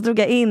 Och så drog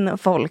jag in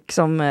folk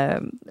som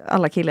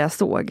alla killar jag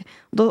såg.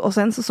 Och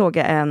sen så såg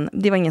jag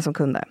det var ingen som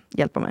kunde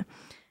hjälpa mig.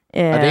 Det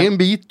är en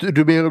bit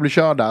du ber att bli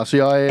körd där, så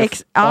jag är...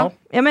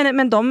 Jag menar,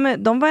 men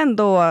de var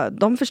ändå,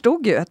 de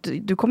förstod ju att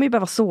du kommer ju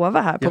behöva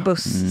sova här på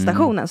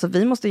busstationen, så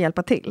vi måste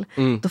hjälpa till.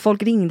 Då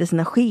folk ringde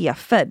sina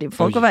chefer,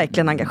 folk var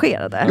verkligen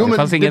engagerade. Det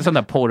fanns ingen sån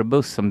där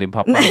porrbuss som din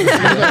pappa.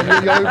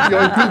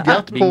 jag har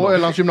pluggat på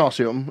Ölands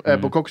gymnasium,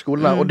 på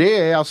kockskolan, och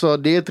det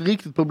är ett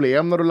riktigt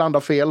problem när du landar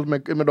fel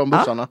med de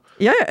bussarna.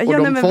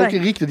 Folk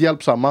är riktigt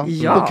hjälpsamma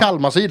på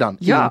Kalmarsidan,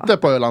 inte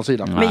på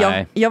Ölandssidan.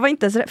 Men jag var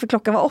inte ens, för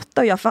klockan var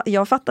 8 och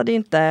jag fattade ju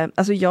inte,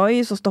 alltså jag är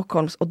ju så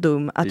Stockholms och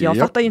dum att jag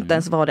fattar ju inte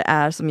ens vad det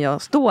är som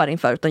jag står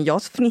inför, utan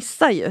jag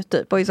fnissar ju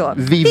typ och är så.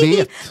 Vi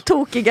vet.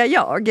 Tokiga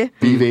jag.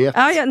 Vi vet.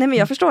 Nej, men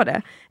jag förstår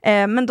det.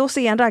 Men då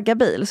ser jag en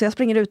raggarbil, så jag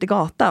springer ut i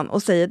gatan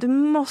och säger, du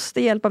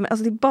måste hjälpa mig.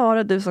 Alltså det är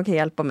bara du som kan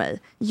hjälpa mig.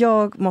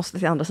 Jag måste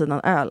till andra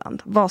sidan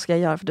Öland. Vad ska jag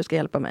göra för att du ska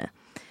hjälpa mig?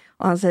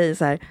 Och han säger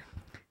så här,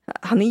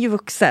 han är ju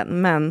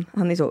vuxen, men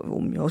han är så,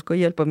 om jag ska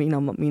hjälpa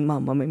min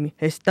mamma med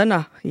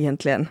hästarna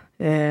egentligen.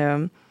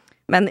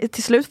 Men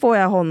till slut får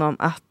jag honom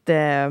att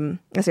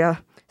jag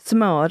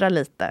smöra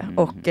lite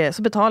och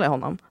så betalar jag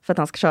honom för att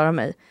han ska köra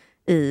mig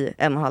i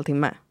 1,5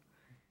 timme.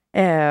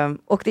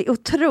 Och det är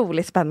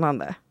otroligt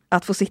spännande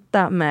att få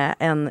sitta med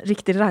en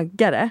riktig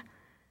raggare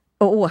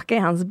och åka i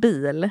hans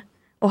bil.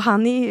 Och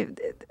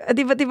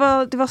det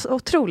var så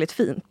otroligt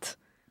fint.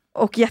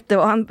 Och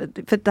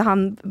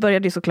han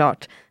började ju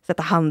såklart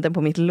sätta handen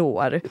på mitt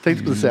lår. Jag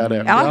tänkte säga det.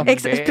 Ja,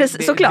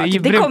 precis, såklart. Det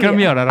brukar de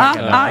göra,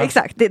 raggare. Ja,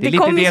 exakt. Det är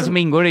lite det som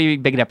ingår i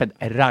begreppet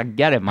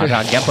raggare. Man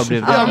raggar på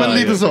brudet. Ja, men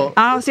lite så.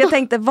 Ja, så jag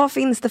tänkte, vad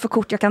finns det för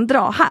kort jag kan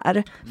dra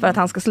här för att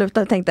han ska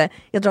sluta? Jag tänkte,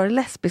 jag drar det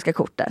lesbiska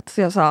kortet.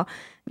 Så jag sa,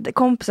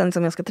 kompisen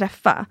som jag ska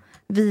träffa,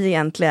 vi är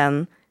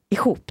egentligen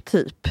ihop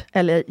typ.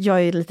 Eller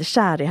jag är lite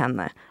kär i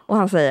henne. Och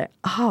han säger,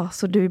 aha,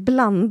 så du är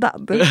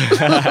blandad.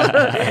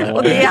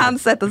 Och det är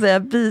hans sätt att säga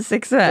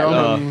bisexuell.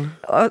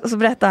 Och så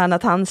berättar han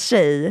att hans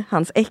tjej,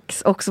 hans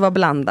ex, också var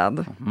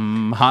blandad.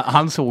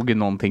 Han såg ju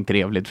någonting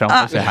trevligt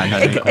framför sig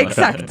här.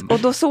 Exakt, och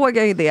då såg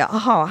jag ju det.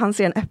 Aha, han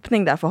ser en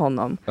öppning där för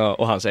honom. Ja,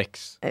 och hans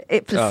ex.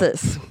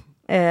 Precis.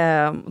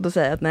 Och då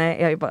säger jag att nej,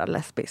 jag är bara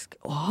lesbisk.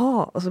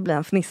 Aha, och så blir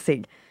han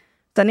fnissig.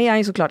 Sen är han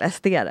ju såklart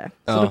SD-are.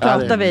 Så då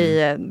pratar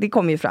vi, det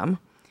kommer ju fram.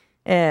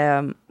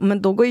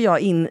 Men då går jag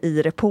in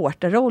i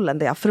reporterrollen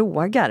där jag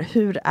frågar,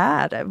 hur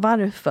är det?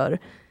 Varför?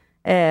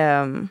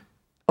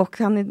 Och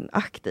han är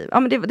aktiv. Ja,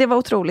 men det var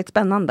otroligt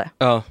spännande.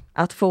 Ja.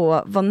 Att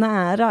få vara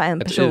nära en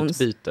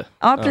persons... utbyte.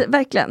 Ja,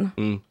 verkligen.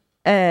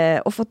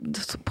 Och få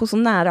på så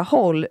nära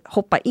håll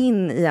hoppa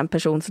in i en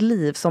persons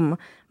liv som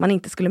man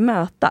inte skulle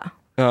möta.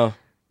 Ja.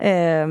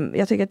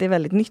 Jag tycker att det är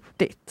väldigt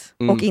nyttigt.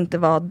 Och inte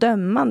vara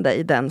dömande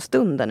i den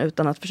stunden,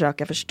 utan att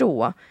försöka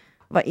förstå,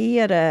 vad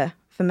är det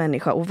för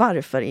människa och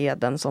varför är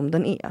den som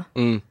den är.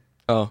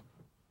 Ja.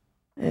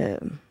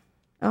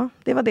 Ja,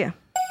 det var det.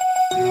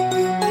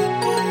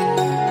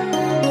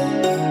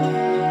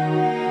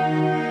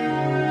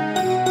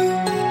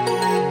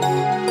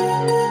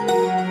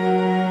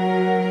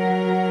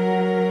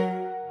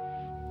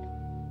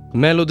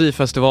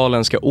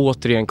 Melodifestivalen ska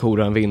återigen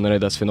kora en vinnare i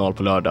dess final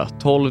på lördag.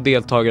 12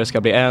 deltagare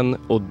ska bli en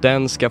och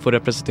den ska få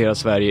representera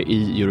Sverige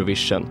i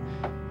Eurovision.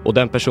 Och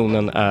den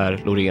personen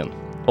är Loreen.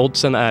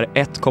 Oddsen är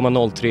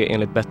 1,03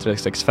 enligt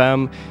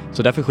Bet365,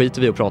 så därför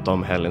skiter vi att prata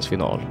om helgens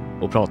final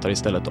och pratar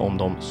istället om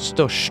de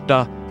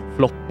största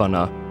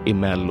flopparna i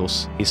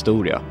Mellos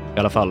historia. I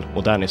alla fall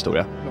modern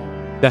historia.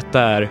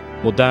 Detta är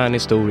Modern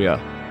historia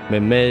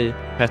med mig,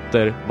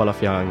 Petter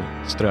Balafiang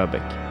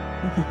Ströbeck.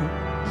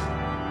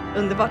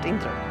 Underbart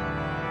intro.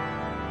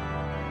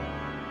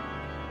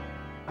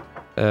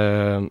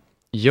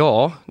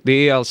 Ja,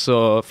 det är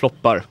alltså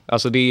floppar.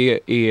 Alltså det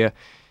är... Får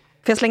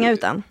jag slänga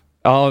ut den?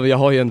 Ja, jag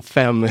har ju en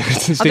 5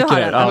 stycken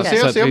här. Ja,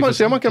 okay.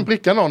 Se om man kan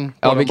pricka någon.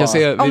 Ja, vi kan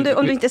se, om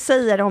du inte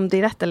säger om det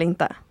är rätt eller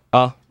inte.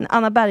 Ja.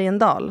 Anna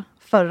Bergendahl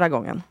förra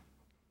gången.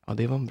 Ja,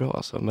 det var en bra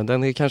alltså. Men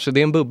den är kanske, det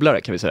är en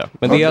bubblare kan vi säga.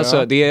 Men det är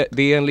alltså, det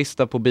är en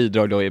lista på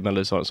bidrag då i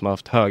Melodifestivalen som har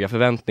haft höga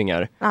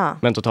förväntningar.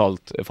 Men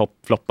totalt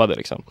floppade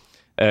liksom.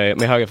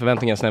 Med höga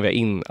förväntningar snävar jag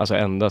in alltså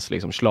endast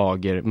liksom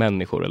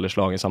schlagermänniskor eller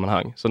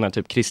schlagersammanhang. Så när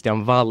typ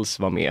Christian Walls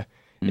var med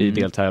i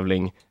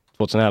deltävling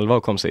 2011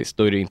 och kom sist,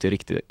 då är det inte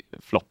riktigt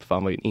flopp, för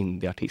han var ju en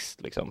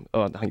indieartist liksom.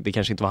 Det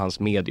kanske inte var hans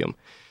medium.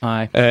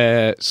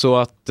 Nej. Så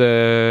att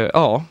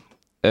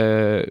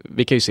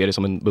vi kan ju se det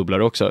som en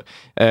bubblare också.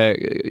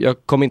 Jag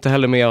kom inte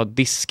heller med att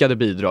diskade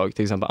bidrag,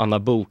 till exempel Anna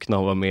Bok när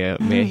hon var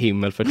med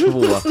Himmel för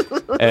två.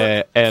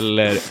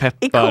 Eller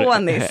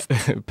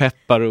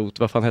Pepparrot,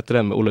 vad fan hette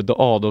den med Olle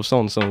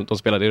Adolfsson som de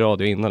spelade i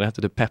radio innan, det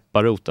hette typ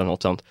Pepparrot eller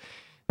något sånt.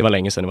 Det var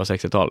länge sedan, det var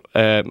 60-tal.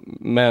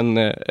 Men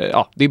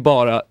det är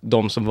bara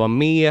de som var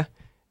med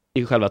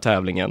i själva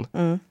tävlingen.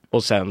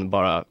 Och sen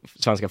bara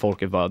svenska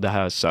folket bara, det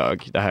här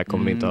sög, det här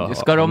kommer vi inte ha.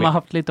 Ska de ha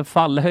haft lite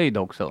fallhöjd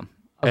också?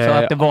 Alltså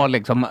att det var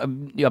liksom,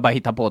 jag bara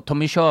hittar på,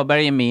 Tommy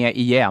Körberg är med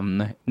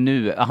igen.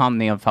 Nu,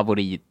 han är en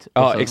favorit.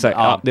 Ja, exakt.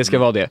 Ja, det ska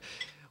vara det.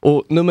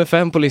 Och nummer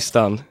 5 på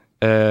listan,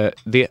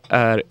 det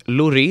är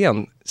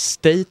Loreen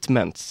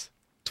Statements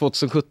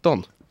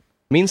 2017.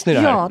 Minns ni det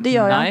här? Ja, det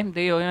gör jag. Nej,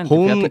 det gör jag inte,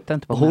 för jag tittar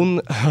inte på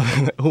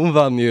hon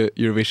vann ju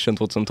Eurovision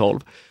 2012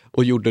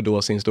 och gjorde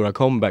då sin stora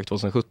comeback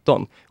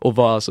 2017 och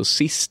var alltså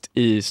sist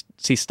i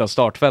sista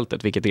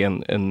startfältet, vilket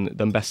är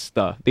den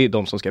bästa, det är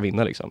de som ska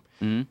vinna liksom.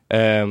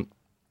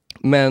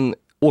 Men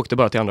åkte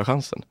bara till andra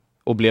chansen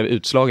och blev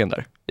utslagen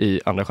där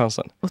i andra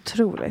chansen.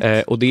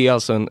 Otroligt. Och det är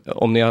alltså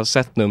om ni har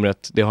sett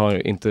numret, det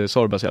har inte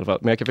Sorbas i alla fall,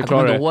 men jag kan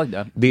förklara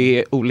det. Det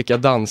är olika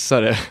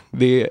dansare,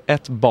 det är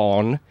ett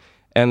barn,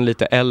 en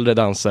lite äldre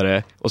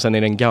dansare och sen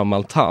är det en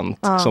gammal tant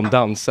som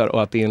dansar,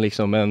 och att det är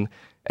liksom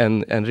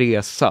en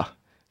resa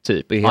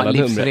typ i hela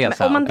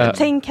numret. Om man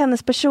tänker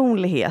hennes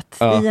personlighet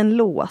i en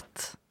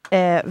låt,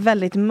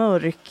 väldigt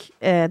mörk,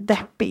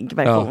 deppig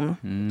version.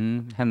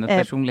 Hennes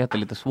personlighet är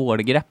lite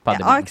svårgreppad.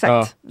 Ja,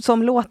 exakt.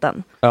 Som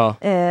låten.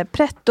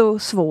 Pretto,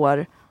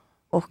 svår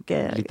och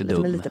lite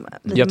dum. Lite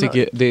jag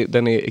tycker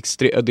den är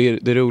extremt.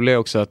 Det roliga är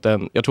också att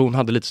jag tror hon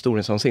hade lite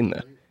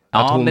storhetsvansinne.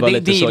 Att hon var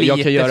lite så,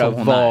 jag kan göra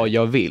vad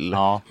jag vill.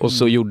 Och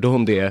så gjorde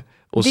hon det.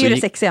 Och det så är det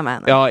sexiga med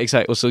henne. Ja,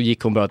 exakt. Och så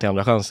gick hon bara till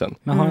andra chansen.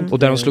 Och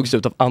där hon slogs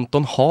ut av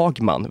Anton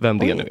Hagman, vem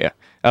det nu är.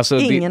 Alltså,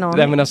 ingen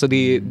aning. Men alltså,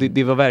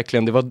 det var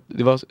verkligen, det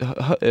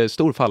var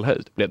stor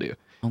fallhöjd blev det ju.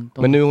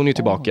 Men nu är hon ju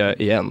tillbaka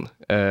igen.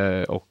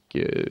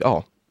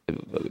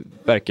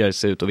 Verkar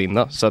se ut att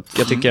vinna. Så att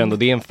jag tycker ändå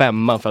det är en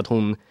 5 för att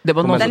hon...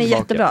 Den är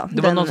jättebra.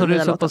 Det var någon som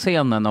rusade upp på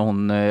scenen när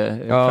hon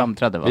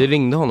framträdde, va? Vi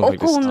ringde honom och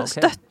faktiskt. Hon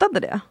stöttade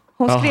det.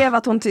 Hon skrev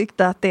att hon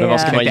tyckte att det men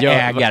vad ska man göra?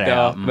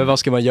 ägare. Men vad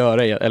ska man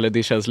göra? Eller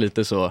det känns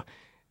lite så...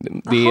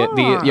 Det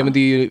är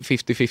ju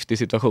 50-50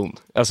 situation.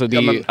 Alltså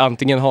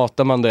antingen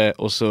hatar man det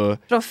och så...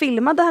 För de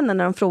filmade henne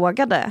när de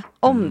frågade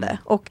om det.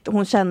 Och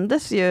hon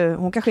kändes ju...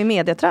 Hon kanske är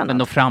medietränad. Men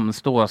då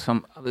framstår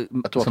som...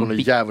 Jag tror att hon är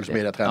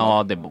djävulsmedietränad.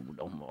 Ja, det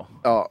borde hon vara.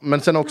 Ja,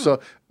 men sen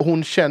också,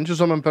 hon känns ju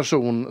som en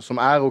person som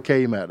är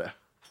okej med det.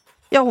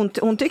 Ja,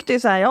 hon tyckte ju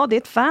så här, ja det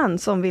är ett fan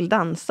som vill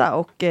dansa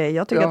och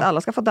jag tycker att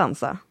alla ska få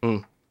dansa.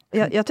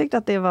 Jag tyckte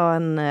att det var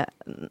en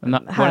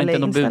härlig var det inte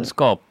något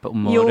budskap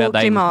om att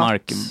rädda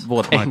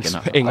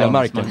våtmarkerna?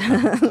 Änglamarken.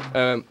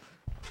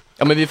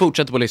 Ja, men vi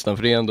fortsätter på listan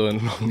för det är ändå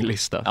en lång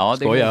lista. Ja,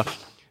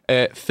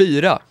 det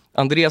 4.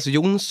 Andreas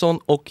Jonsson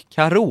och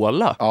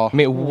Carola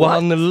med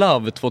One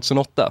Love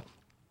 2008.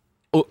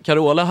 Och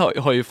Carola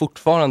har ju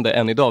fortfarande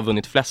än idag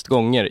vunnit flest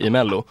gånger i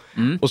Mello.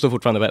 Och står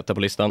fortfarande etta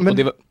på listan.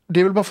 Men och det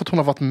är väl bara för att hon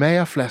har varit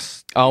med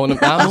flest? Ja,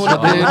 det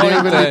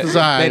är väl lite så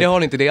här. Nej, det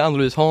har inte. Det är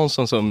Ann-Louise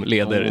Hansson som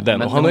leder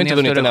den. Och han har inte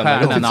vunnit en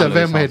enda.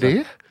 Vem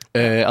är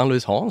det?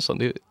 Ann-Louise Hansson.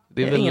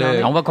 Det är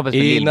väl hon var kompis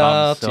med I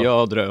natt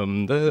jag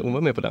drömde. Hon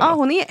var med på den. Ja,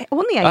 hon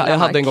är jag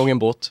hade en gång en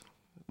båt.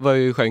 Var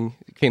ju sjöng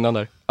kvinnan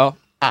där. Ja.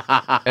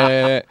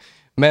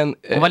 Men,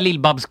 hon var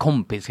Lill-Babs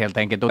kompis helt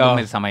enkelt och de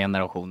är samma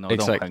generation och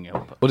de sjöng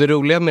ihop. Och det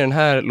roliga med den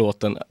här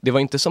låten, det var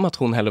inte som att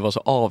hon heller var så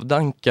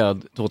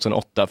avdankad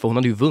 2008 för hon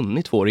hade ju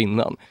vunnit 2 år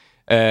innan.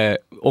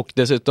 Och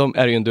dessutom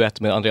är det ju en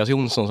duett med Andreas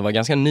Jonsson som var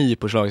ganska ny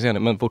på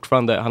slagscenen men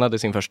fortfarande, han hade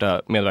sin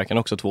första medverkan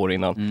också 2 år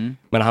innan.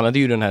 Men han hade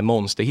ju den här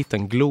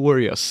monsterhitten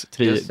Glorious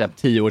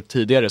 10 år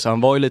tidigare så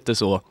han var ju lite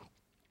så,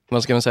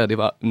 vad ska man säga, det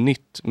var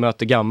nytt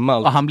möte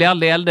gammalt. Och han blir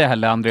aldrig äldre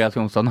heller, Andreas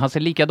Jonsson. Han ser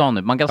likadan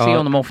ut. Man kan se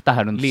honom ofta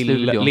här runt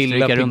studion,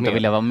 stryka runt och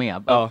vilja vara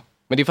med. Ja,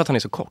 men det är för att han är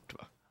så kort,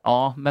 va?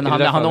 Ja, men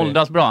han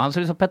åldras bra. Han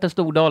ser ut som Petter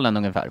Stordalen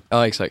ungefär.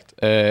 Ja, exakt.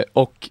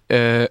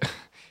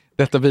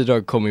 Detta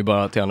bidrag kommer ju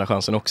bara till andra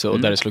chansen också. Och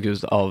där det slog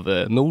ut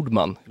av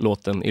Nordman,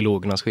 låten I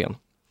lågornas sken.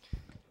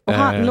 Och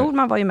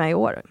Nordman var ju med i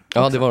år.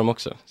 Ja, det var de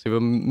också. Så det var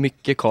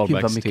mycket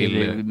callbacks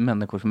till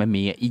människor som är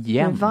med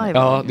igen.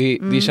 Ja,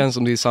 det känns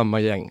som det är samma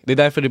gäng. Det är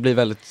därför det blir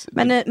väldigt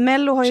Men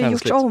Mello har ju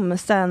känsligt. gjorts om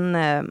sen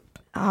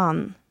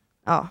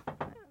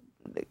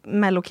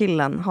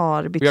Mello-killen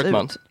har bytt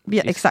Björkman.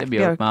 ut. Exakt,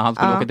 Björkman. Han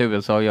skulle åka till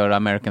USA och göra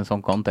American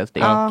Song Contest. Det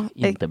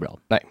gick inte bra.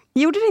 Nej.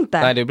 Gjorde det inte?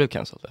 Nej, det blev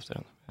cancelled efter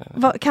den.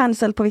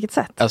 Cancel på vilket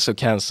sätt? Alltså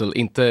cancel,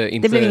 inte...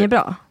 Det blev inget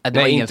bra? Det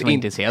var ingen som var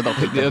intresserad av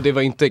det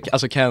var inte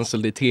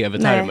cancelled i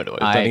tv-termer då.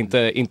 Utan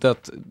inte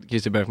att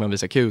Christer Björkman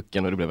visar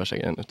kuken och det blev värsta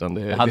grejen. Utan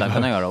det hade han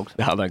kunnat göra också.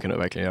 Det hade han kunnat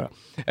verkligen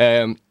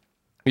göra.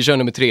 Vi kör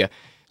nummer 3.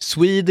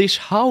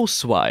 Swedish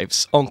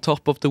Housewives on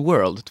top of the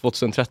world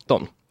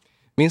 2013.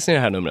 Minns ni det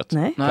här numret?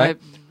 Nej.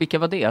 Vilka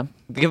var det?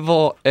 Det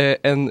var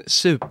en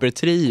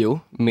supertrio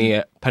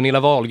med Pernilla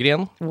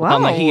Wahlgren,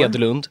 Anna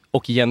Hedlund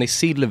och Jenny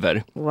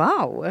Silver.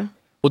 Wow!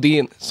 Och det är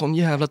en sån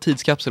jävla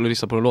tidskapsel att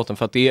lyssna på den låten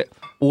för att det är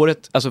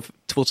året, alltså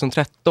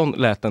 2013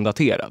 lät den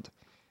daterad.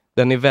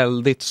 Den är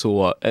väldigt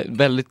så,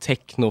 väldigt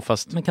techno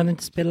fast... Men kan du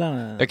inte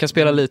spela... Jag kan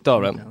spela lite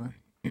av den.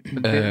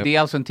 Det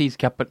är alltså en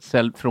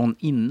tidskapsel från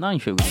innan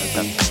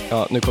 2013.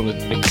 Ja, nu kommer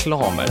det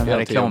reklamer. Den här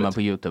reklamen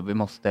på YouTube, vi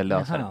måste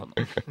lösa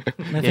den.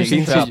 Men finns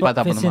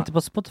det inte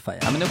på Spotify?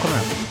 Ja, men nu kommer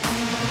den.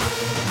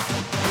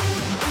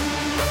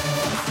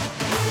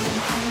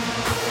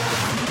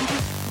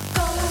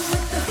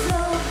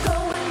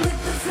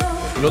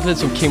 Det låter lite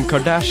som Kim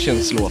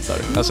Kardashians låtar.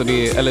 Alltså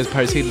det är, eller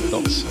Paris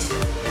Hiltons.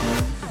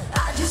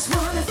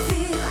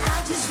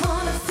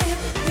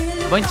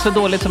 Det var inte så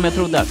dåligt som jag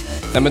trodde.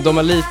 Nej, men de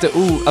har lite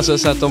alltså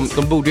så att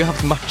de borde ju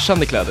haft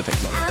matchande kläder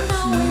tecknat.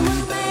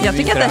 Jag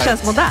tycker att den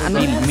känns modern.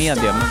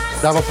 Bildmedia.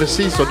 Det här var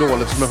precis så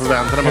dåligt som jag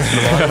förväntade mig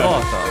skulle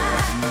vara.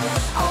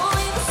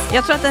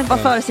 Jag tror att den var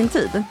före sin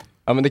tid.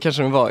 Ja, men det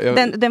kanske den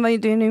var. Den var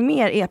ju nu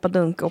mer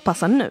epadunk och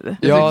passar nu.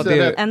 Ja,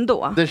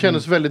 ändå. Det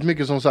kändes väldigt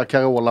mycket som så här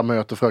Carola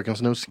möter Fröken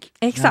Snusk.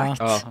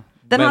 Exakt. Ja.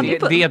 Men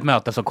det är ett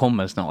möte som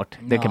kommer snart.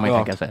 Det kan man ju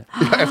tänka sig.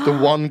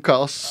 Efter one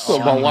cuss. Så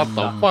bara what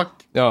the fuck.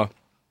 Ja.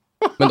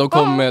 Men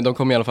de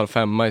kom i alla fall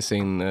 5 i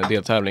sin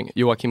deltävling.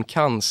 Joakim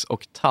Kans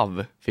och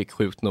Tav fick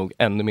sjukt nog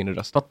ännu mindre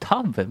röst. Var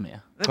Tav med?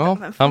 Ja,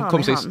 han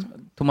kom sist.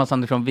 Thomas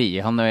Andersson Vi,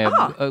 han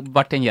har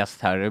varit en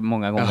gäst här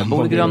många gånger.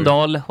 Bor i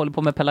Gröndal, håller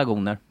på med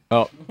pelargoner.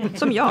 Ja.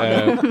 Som jag.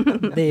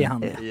 Det är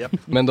han.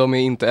 Men de är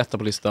inte etta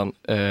på listan.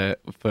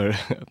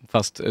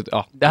 Fast,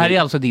 det här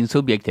är alltså din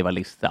subjektiva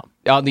lista.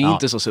 Ja, det är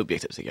inte så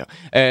subjektivt tycker jag.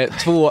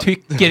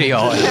 Tycker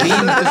jag. Det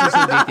är inte så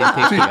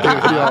subjektivt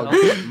tycker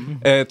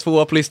jag.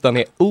 2 på listan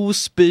är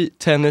Osby,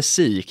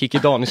 Tennessee, Kikki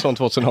Danielsson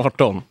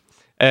 2018.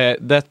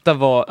 Det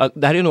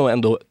här är nog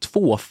ändå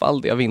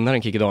 2-faldiga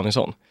vinnaren Kikki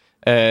Danielsson.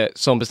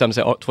 Som bestämde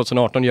sig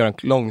 2018 göra en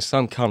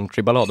långsam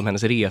countryballad om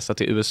hennes resa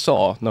till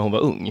USA när hon var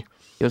ung.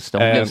 Just det,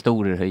 hon blev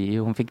stor.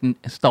 Hon fick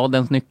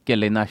stadens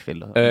nyckel i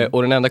Nashville.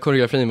 Och den enda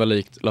koreografin var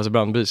likt Lasse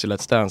Brandbys i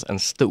Let's Dance, en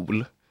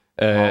stol.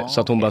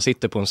 Så att hon bara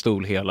sitter på en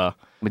stol hela...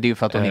 Men det är ju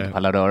för att hon inte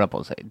pallar röra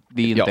på sig.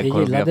 Det är inte en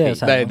koreografi.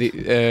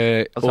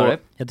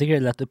 Jag tycker det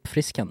lät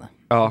uppfriskande.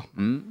 Ja.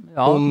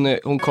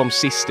 Hon kom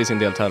sist i sin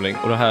deltävling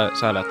och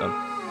så här lät den.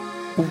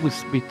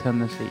 Osby,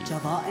 Tennessee. Jag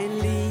var en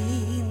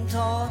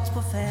lintott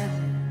på 5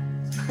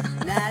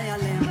 när jag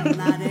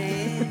lämnade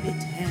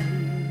mitt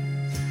hem.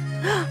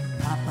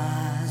 Pappa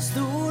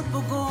stod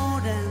på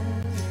gården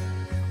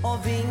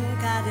och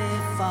vinkade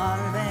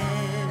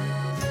farväl.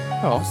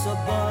 Ja.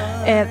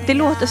 Det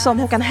låter som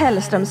Håkan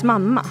Hellströms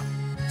mamma.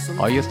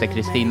 Ja, just det,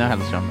 Kristina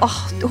Hellström.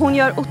 Hon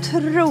gör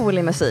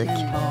otrolig musik.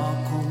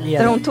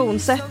 Där hon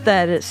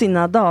tonsätter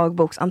sina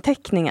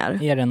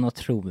dagboksanteckningar. Är den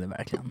otrolig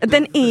verkligen?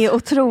 Den är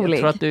otrolig.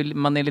 Jag tror att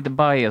man är lite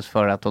bias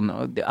för att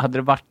hade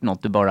det varit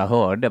något du bara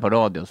hörde på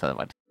radio så hade det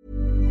varit.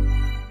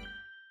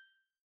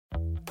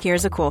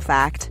 Here's a cool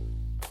fact.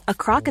 A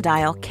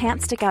crocodile can't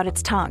stick out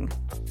its tongue.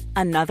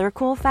 Another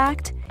cool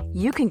fact,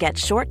 you can get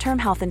short-term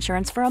health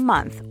insurance for a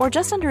month or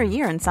just under a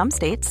year in some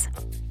states.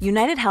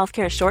 United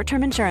Healthcare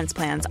short-term insurance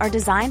plans are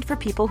designed for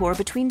people who are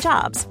between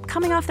jobs,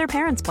 coming off their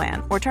parents'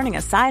 plan, or turning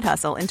a side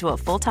hustle into a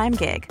full-time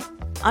gig.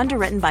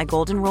 Underwritten by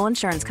Golden Rule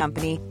Insurance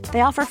Company,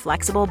 they offer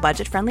flexible,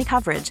 budget-friendly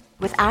coverage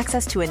with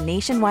access to a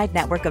nationwide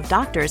network of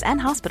doctors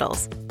and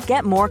hospitals.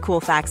 Get more cool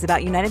facts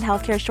about United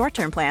Healthcare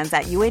short-term plans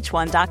at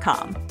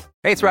uh1.com.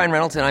 Hey, it's Ryan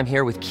Reynolds, and I'm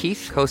here with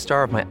Keith,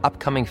 co-star of my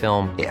upcoming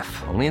film,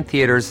 If, only in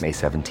theaters May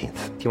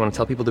 17th. Do you want to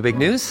tell people the big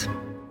news?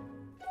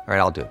 All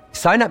right, I'll do it.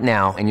 Sign up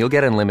now and you'll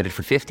get unlimited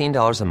for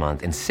 $15 a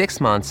month and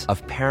 6 months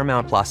of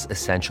Paramount Plus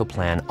Essential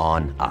Plan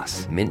on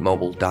us.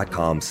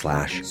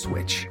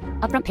 MintMobile.com/switch.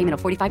 Upfront payment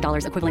of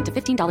 $45 equivalent to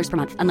 $15 per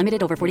month.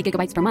 Unlimited over 40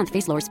 gigabytes per month.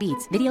 Face lower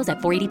speeds. Videos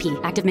at 480p.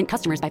 Active Mint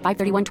customers by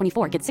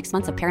 531.24 get 6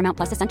 months of Paramount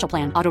Plus Essential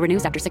Plan. Auto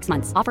renews after 6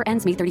 months. Offer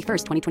ends May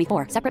 31st,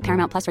 2024. Separate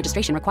Paramount Plus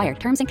registration required.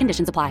 Terms and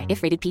conditions apply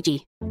if rated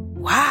PG.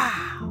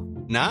 Wow.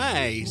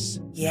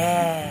 Nice.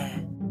 Yeah.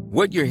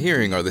 What you're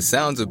hearing are the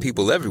sounds of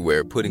people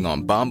everywhere putting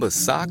on Bombas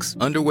socks,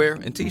 underwear,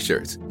 and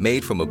T-shirts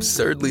made from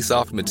absurdly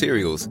soft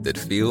materials that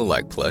feel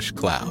like plush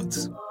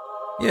clouds.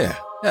 Yeah,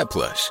 that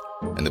plush.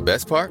 And the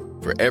best part?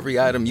 For every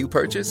item you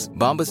purchase,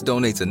 Bombas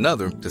donates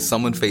another to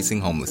someone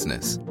facing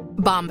homelessness.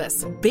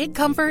 Bombas. Big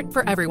comfort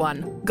for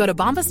everyone. Go to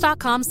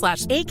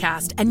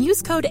bombas.com/ACAST and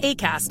use code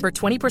ACAST for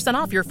 20%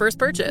 off your first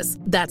purchase.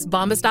 That's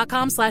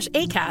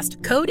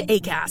bombas.com/ACAST. Code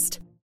ACAST.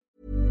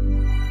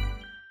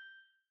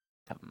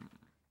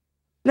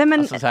 Nej men,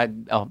 alltså så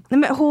här, ja. Nej,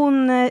 men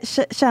hon det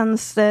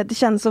känns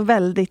så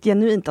väldigt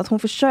genuint att hon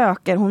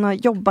försöker, hon har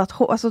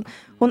jobbat alltså,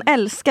 hon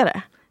älskar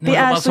det. Det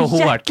är så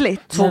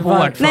hjärtligt. Så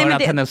hårt för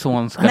att hennes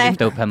son ska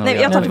lyfta upp henne och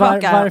jag tar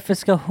tillbaka. Varför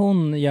ska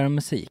hon göra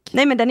musik?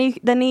 Nej men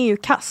den är ju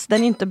kass,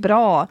 den är inte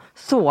bra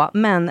så,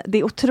 men det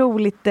är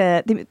otroligt,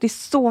 det är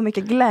så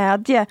mycket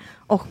glädje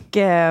och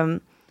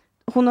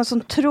hon har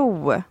sån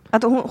tro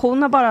att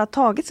hon har bara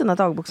tagit sina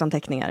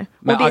dagboksanteckningar.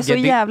 Men och det är så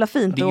jävla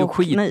fint. Det är ju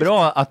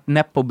skitbra att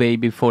Nepo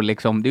Baby får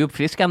liksom, det är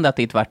uppfriskande att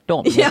det är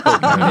tvärtom. Ja.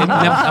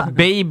 Att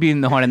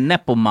babyn har en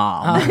Nepo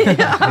mom. Det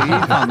är ju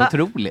fan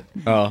otroligt.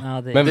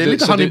 Ja. Men det är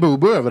lite Honey Boo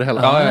Boo över det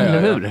hela. Ja,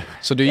 eller hur?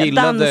 Så du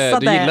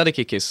gillade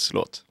Kikis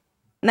låt?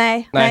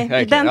 Nej,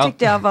 den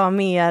tyckte jag var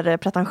mer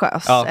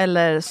pretentiös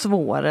eller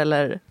svår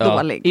eller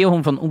dålig. Är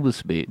hon från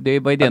Osby? Det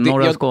var ju det,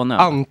 norra Skåne.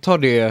 Jag antar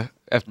det.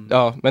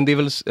 Ja, men det är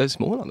väl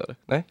Småland eller?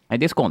 Nej,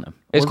 det är Skåne.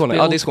 Det är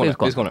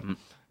Skåne.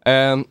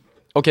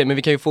 Okej, men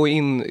vi kan ju få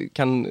in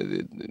kan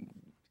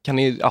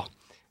ni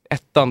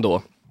ettan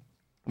då.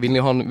 Vill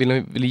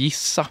ni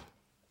gissa?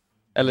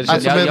 Eller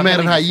alltså med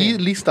den här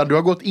listan, du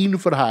har gått in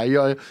för det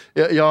här.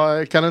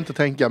 Jag kan inte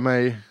tänka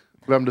mig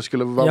vem det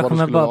skulle vara. Jag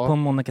kommer bara på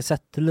Monica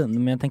Zetterlund,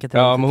 men jag tänker att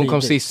men hon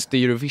kom sist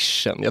i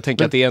Eurovision. Jag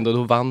tänker att det är ändå,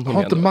 då vann hon.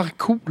 Har inte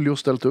Markoolio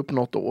ställt upp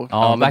något år?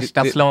 Ja,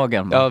 värsta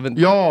slagen.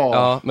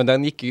 Ja, men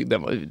den gick ju...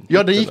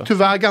 det gick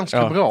tyvärr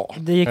ganska bra.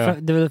 Det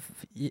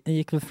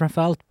gick väl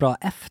framförallt bra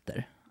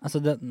efter. Alltså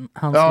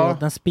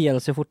den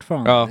spelas ju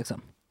fortfarande. Ja.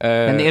 Liksom.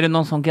 Men är det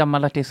någon sån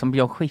gammal artist som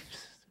Björn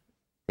Skifs?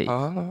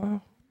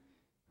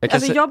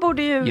 Jag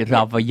borde ju... Jag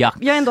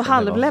är ändå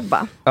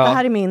halvlebba. Det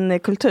här är min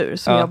kultur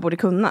som jag borde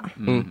kunna.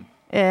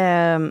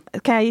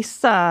 Kan jag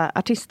gissa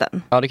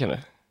artisten? Ja, det kan du.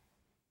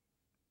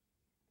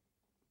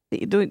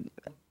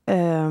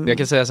 Jag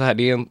kan säga så här,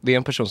 det är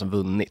en person som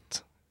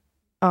vunnit.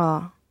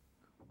 Ja.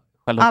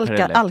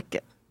 Alke.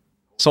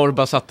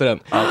 Sorba satte den.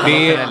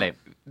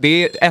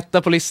 Det är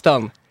etta på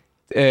listan.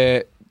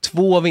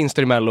 2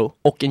 vinster i Mello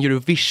och en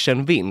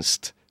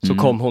Eurovision-vinst. Så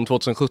kom hon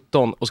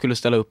 2017 och skulle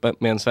ställa upp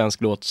med en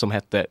svensk låt som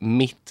hette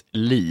Mitt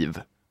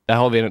liv. Där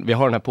har vi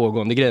har den här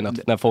pågående grejen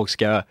att när folk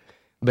ska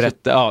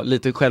berätta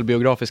lite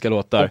självbiografiska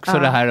låtar. Också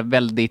det här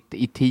väldigt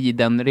i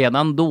tiden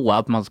redan då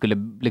att man skulle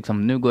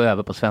liksom nu gå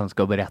över på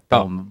svenska och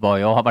berätta om vad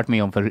jag har varit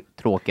med om för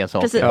tråkiga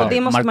saker. Precis, och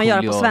det måste man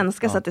göra på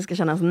svenska så att det ska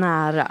kännas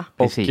nära.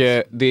 Och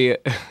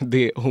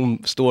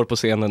hon står på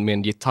scenen med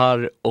en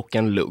gitarr och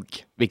en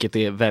lugg, vilket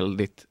är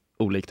väldigt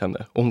olikt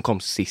henne. Och hon kom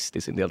sist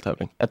i sin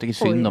deltävling. Jag tycker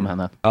synd om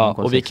henne. Ja,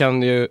 och vi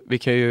kan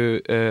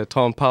ju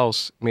ta en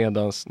paus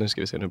medans, nu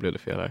ska vi se, nu blev det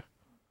fel här.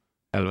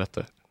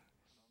 Helvete.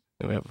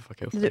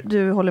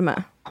 Du håller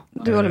med?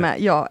 Du håller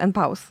med? Ja, en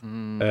paus.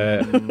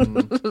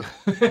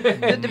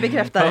 Du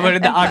bekräftar. Vad var det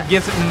där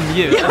Agges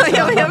ljud?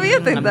 Jag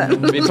vet inte.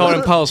 Vi tar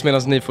en paus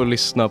medan ni får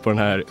lyssna på den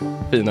här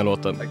fina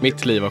låten.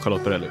 Mitt liv av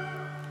Charlotte Perrelli.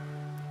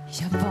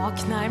 Jag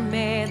vaknar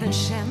med en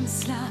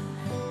känsla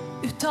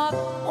utav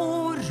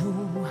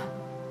oro.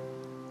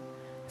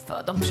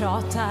 För de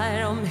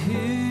pratar om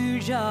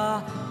hur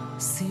jag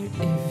ser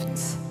ut.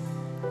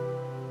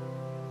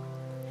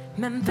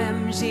 Men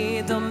vem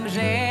ger dem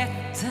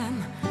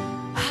rätten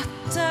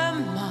att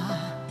döma?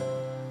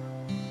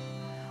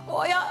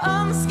 Och jag Jag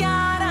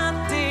önskar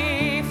att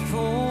det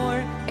får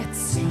ett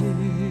slut.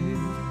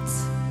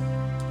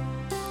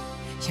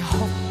 Jag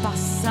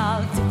hoppas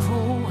alltid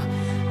på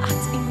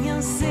att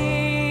ingen ser.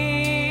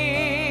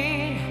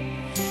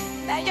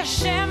 När jag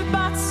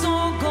kämpat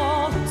så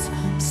gott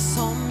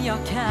som jag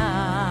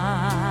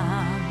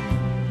kan.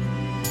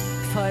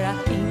 För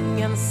att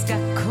ingen ska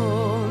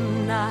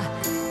kunna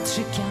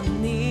trycka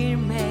ner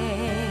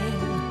mig.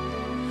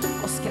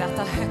 Och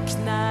skratta högt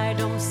när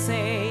de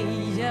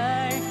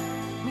säger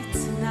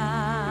mitt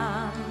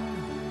namn.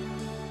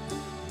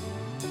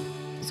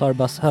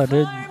 Sarbas, hörde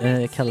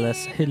du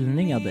Kalles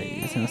hyllning av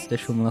dig i senaste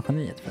showen av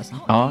Geniet förresten?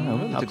 Ja,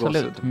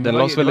 absolut. Den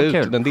lades väl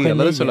ut, den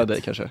delades väl av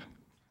dig kanske?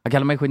 Jag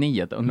kallar mig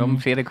Geniet. Undrar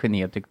om Fredrik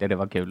Geniet tyckte det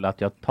var kul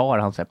att jag tar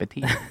hans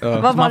epitet.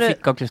 Som han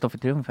fick av Kristoffer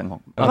Triumf en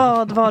gång.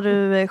 Vad var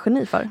du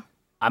geni för?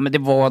 Ja, men det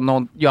var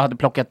någon, jag hade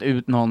plockat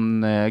ut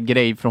någon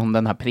grej från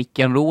den här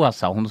pricken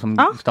Rosa, hon som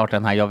startade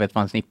den här Jag vet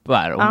vad en snippa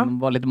är. Hon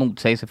var lite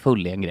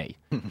motsägelsefull i en grej.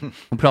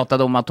 Hon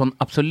pratade om att hon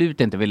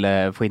absolut inte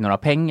ville få in några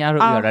pengar och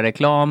göra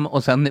reklam.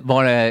 Och sen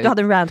var det... Du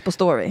hade en rant på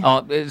story.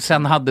 Ja,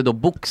 sen hade då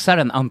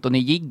boxaren Antoni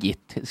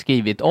Giggit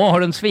skrivit: har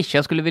du en swish?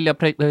 Jag skulle vilja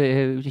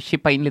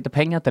chippa in lite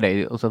pengar till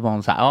dig. Och så var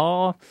hon så här: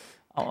 ja,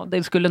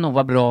 det skulle nog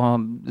vara bra.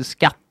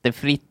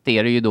 Skattefritt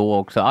är det ju då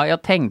också. Ja, jag har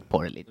tänkt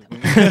på det lite.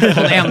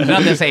 Hon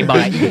ändrade sig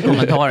bara i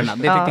kommentarerna.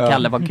 Det tyckte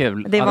Kalle var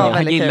kul. Det var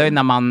han gillar ju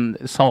när man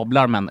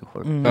sablar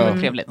människor. Det var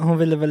trevligt. Hon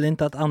ville väl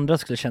inte att andra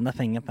skulle tjäna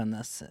pengar på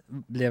hennes...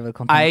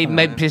 Nej,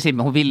 men precis.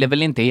 Hon ville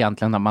väl inte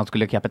egentligen att man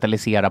skulle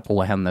kapitalisera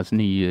på hennes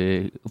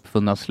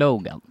nyuppfunna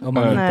slogan. Om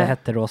man inte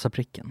hette Rosa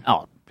pricken.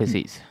 Ja,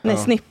 precis. Nej,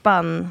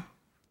 Snippan...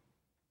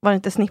 Var det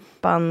inte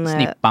Snippan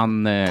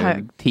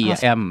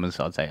TM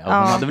så att säga. Hon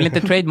hade väl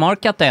inte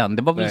trademarkat den.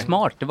 Det var väl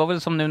smart. Det var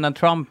väl som nu när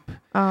Trump...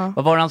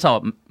 Vad var det han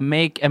sa?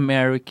 Make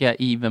America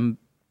even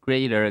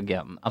greater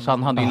again. Alltså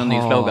han hade ju någon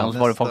ny slogan. Så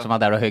var det folk som var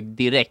där och högg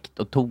direkt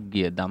och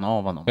tog den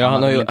av honom.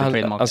 Ja,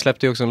 han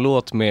släppte ju också en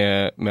låt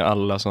med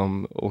alla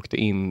som åkte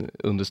in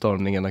under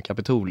stormningen av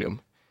Kapitolium.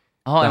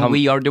 Ja,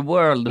 We Are The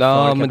World.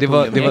 Ja, men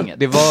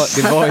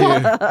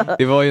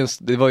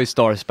det var ju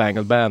Star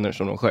Spangled Banner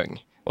som de sjöng.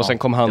 Och sen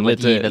kom han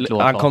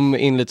kom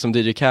in lite som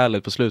DJ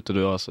Khaled på slutet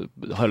och alltså,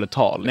 höll ett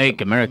tal.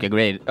 Liksom. Make America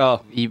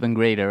great, even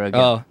greater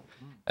again. Ja.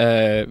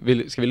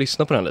 Ska vi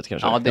lyssna på den lite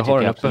kanske? Ja, det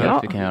tycker jag absolut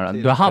vi kan göra.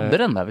 Du hade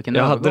den där, vilken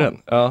övergång? Jag hade den,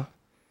 ja.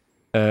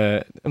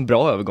 En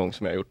bra övergång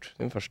som jag har gjort,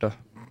 den första. Ska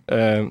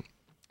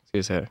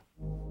vi se här.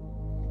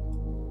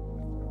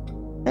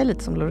 Det är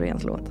lite som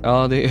Loreens låt.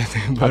 Ja, det är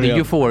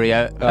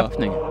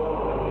Euphoria-öppning.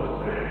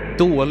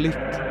 Dåligt.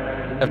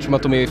 Eftersom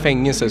att de är i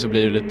fängelse så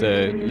blir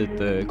det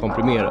lite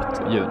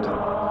komprimerat ljud.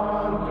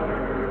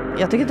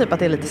 Jag tycker typ att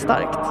det är lite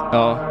starkt.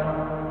 Ja.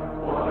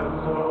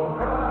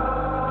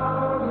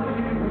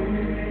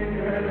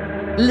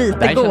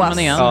 Lite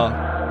gås. Ja.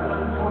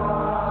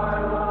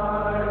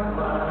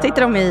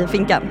 Sitter de i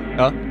finkan?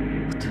 Ja.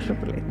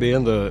 Otroligt. Det är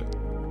ändå...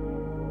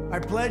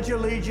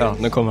 Ja,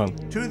 nu kom han.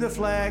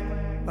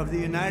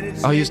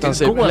 Ja, just han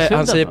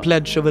säger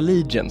Pledge of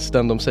Allegiance,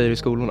 den de säger i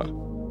skolorna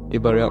i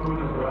början.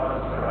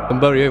 De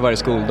börjar ju varje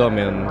skoldag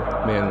med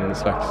en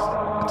slags...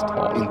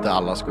 Inte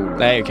alla skolor.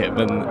 Nej, okej,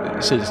 men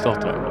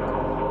sydstaterna.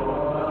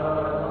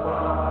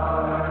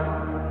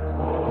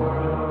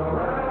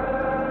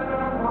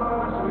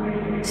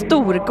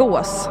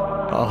 Storgås.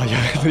 Ja,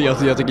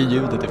 jag tycker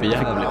ljudet är för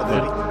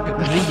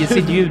jävligt.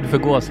 Risigt ljud för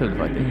gåshud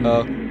faktiskt.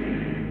 Ja.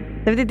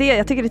 Det är det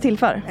jag tycker det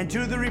tillför. And to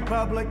the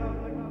republic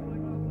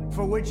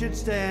for which it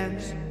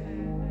stands.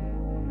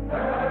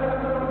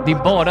 Det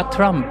är bara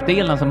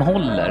Trump-delen som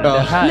håller. Ja. Det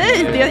här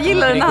Nej, jag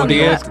gillar den andra. Och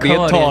det är ett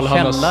tal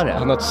han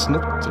har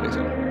snott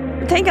liksom.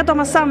 Tänk att de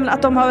har samlat,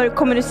 att de har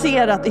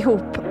kommunicerat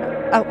ihop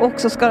och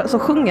så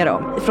sjunger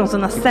de från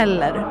sina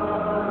celler.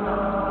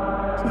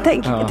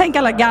 Tänk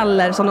alla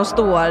galler som de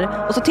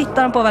står och så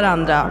tittar de på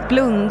varandra,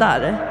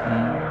 blundar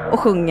och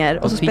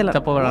sjunger och så tittar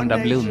på varandra,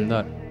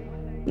 blundar.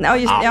 Ja,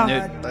 just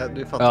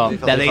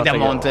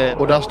det.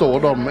 Och där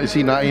står de i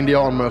sina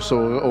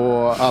indianmössor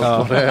och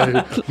allt vad det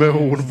är med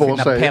horn på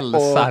sig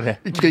pälsar.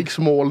 Och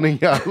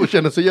krigsmålningar och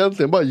känner sig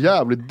egentligen bara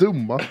jävligt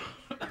dumma.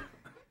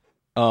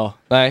 Ja,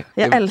 nej.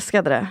 Jag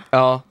älskade det.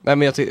 Ja, nej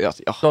men jag tycker...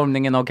 Ja.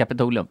 Stormningen av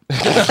Kapitolium.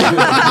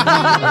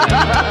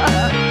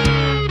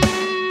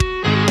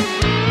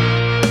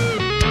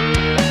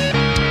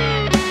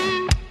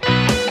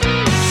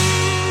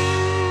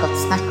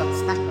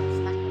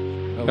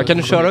 Ja, kan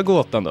du köra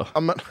gåtan då?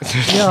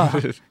 Ja,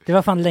 det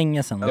var fan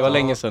länge sedan. Det var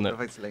länge sedan nu.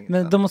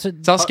 Men de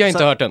måste... Saskia har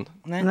inte hört den.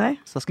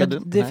 Nej.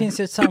 Det finns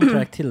ju ett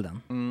soundtrack till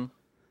den.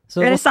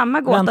 Så är det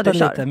samma gåta vänta du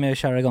kör? lite med att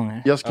köra igång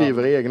här. Jag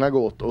skriver egna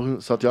gåtor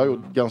så att jag har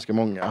gjort ganska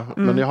många.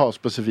 Men jag har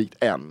specifikt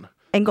en.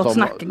 En gott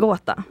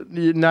snackgåta?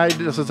 Nej,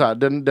 det är så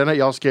här,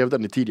 jag skrev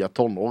den i tidiga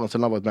tonåren.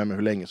 Sen har jag varit med mig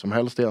hur länge som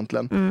helst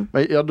egentligen.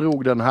 Men jag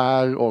drog den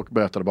här och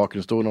berättade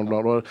bakgrundshistorien.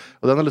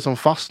 Och den har liksom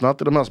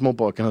fastnat i de här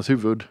småpojkarnas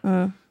huvud.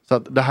 Så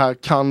att det här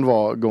kan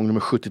vara gång nummer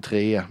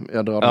 73.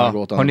 Jag drar den här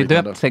gåtan. Har ni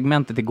döpt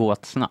segmentet till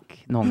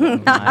gåtsnack någon gång?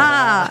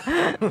 Nej,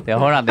 det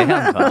har aldrig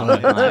hänt, va?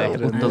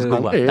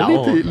 Det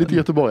är lite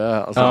Göteborg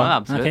här. Alltså. Ja,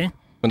 absolut. Okay.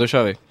 Men då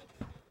kör vi.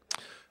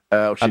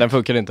 Den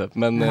funkar inte,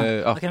 men...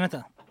 Okej,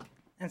 vänta.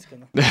 En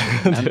sekund.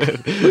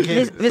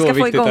 Vi ska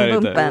få igång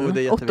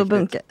bumpen.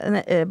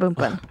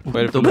 Otto-bumpen.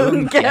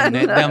 Bunken.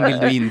 Den vill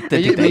du inte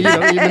titta i.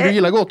 Men du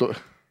gillar gåtor?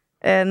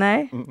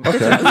 Nej.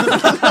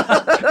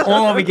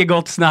 Vilket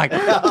gott snack.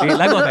 Du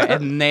gillar gåtor?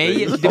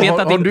 Nej. Du vet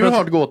att har du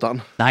hört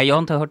gåtan? Nej, jag har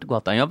inte hört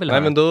gåtan. Jag vill höra.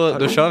 Nej, men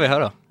då kör vi här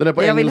då. Den är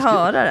på jag vill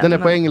höra den. Den är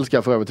på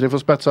engelska för övrigt. Ni får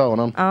spetsa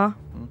öronen. Ja.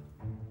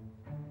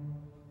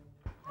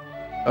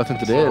 Jag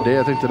tänkte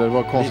jag tänkte det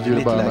var konstigt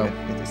ljud bara.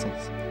 Lite så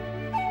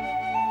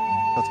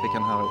att vi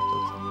kan höra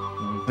Otto också.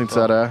 Tänkte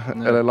säga det.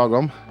 Är det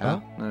lagom?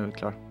 Ja, nu är vi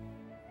klar.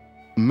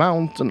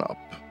 Mountain up,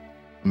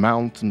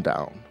 mountain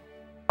down,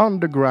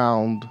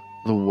 underground,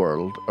 the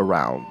world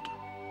around.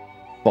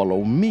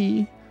 Follow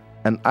me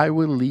and I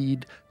will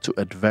lead to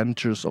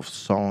adventures of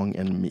song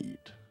and mead.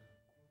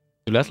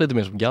 Du lät lite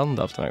mer som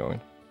Gandalf den här gången.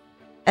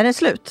 Är den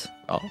slut?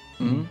 Ja.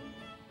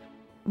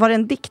 Var det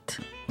en dikt?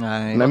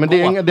 Nej, men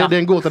det är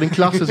en gåta, det är en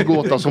klassisk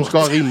gåta som ska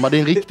rimma, det är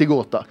en riktig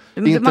gåta.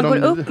 Man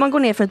går upp, man går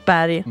ner för ett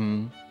berg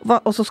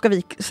och så ska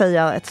vi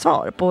säga ett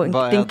svar på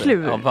din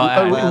klur. Det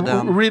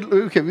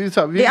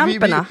är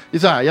Alperna.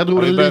 Jag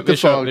drog den lite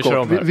för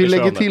kort. Vi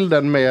lägger till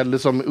den med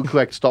liksom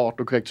korrekt start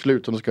och korrekt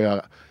slut som du ska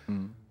göra.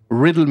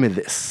 Riddle me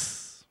this.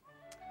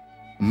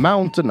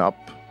 Mountain up,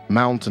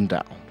 mountain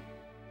down.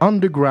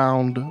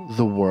 Underground,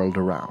 the world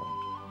around.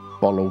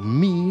 Follow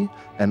me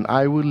and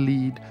I will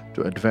lead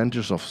to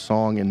adventures of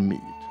song and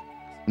mead.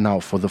 Now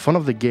for the fun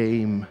of the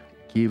game,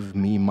 give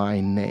me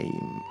my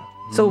name.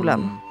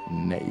 Solen.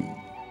 Nej.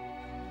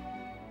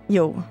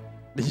 Jo.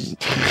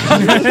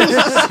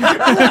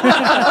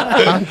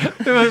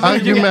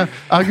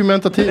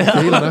 Argumentativt,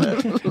 jag gillar det.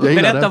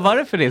 Berätta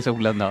varför det är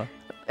solen då?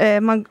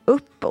 Man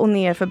upp och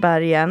ner för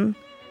bergen.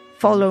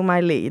 Follow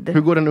my lead.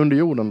 Hur går den under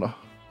jorden då?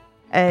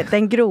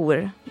 Den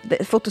gror.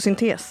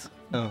 Fotosyntes.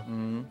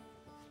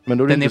 Men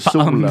då är det inte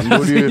solen. Då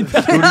är det ju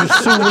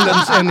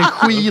solens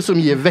energi som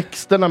ger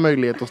växterna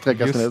möjlighet att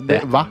sträcka sig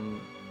ner. Va?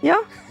 Ja,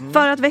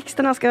 för att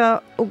växterna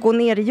ska gå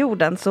ner i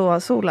jorden så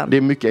solen. Det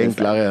är mycket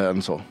enklare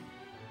än så.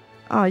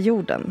 Ja,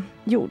 jorden.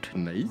 Jord.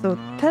 Nej. Så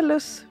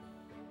tellus.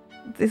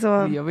 Det är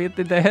så... Jag vet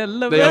inte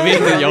heller. Jag vet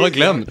inte, jag har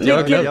glömt.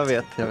 Jag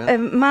vet.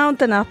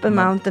 Mountain up and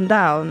mountain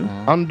down.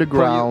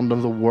 Underground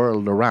and the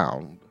world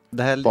around.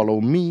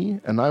 Follow me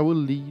and I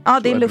will lead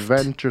det är to luft.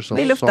 adventures of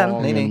det är luften.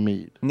 song and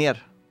mead.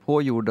 Ner.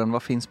 På jorden,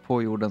 vad finns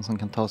på jorden som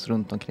kan tas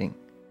runt omkring?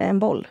 En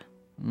boll.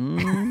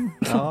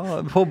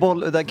 Ja,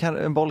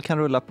 en boll kan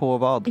rulla på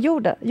vad?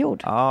 Jord.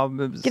 Ja,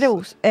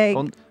 Gros.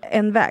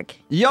 En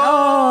väg.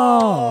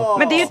 Ja!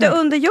 Men det är ju inte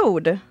under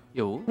jord.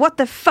 Jo. What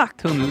the fuck?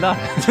 Tunnlar.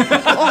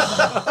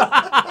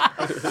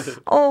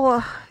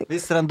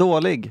 Visst är den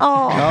dålig?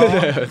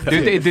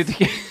 Du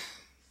tycker...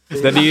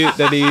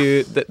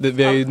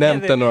 Vi har ju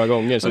nämnt den några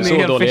gånger, så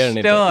dålig är den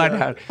inte.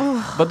 Här.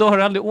 Vadå, har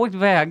du aldrig åkt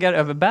vägar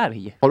över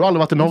berg? Har du aldrig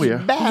varit i Norge?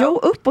 Jo,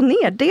 upp och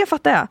ner, det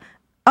fattar jag.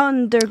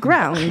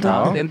 Underground.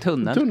 Ja, det är en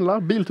tunnel. Tunnlar,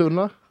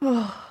 biltunnlar.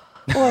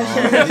 Jag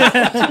känner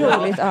mig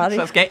otroligt arg.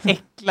 Så ska jag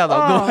äckla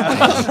då.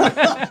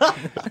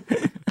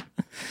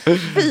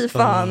 Fy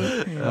fan.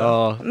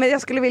 Ja. Men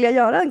jag skulle vilja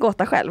göra en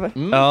gåta själv.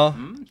 Ja,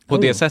 på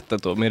det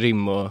sättet då, med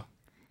rim och...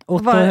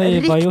 Var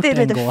riktigt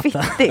lite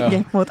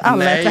fittig mot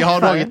alla. Nej, jag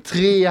har dragit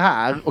 3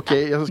 här.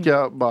 Okej, jag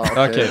ska bara...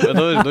 Okej,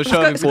 då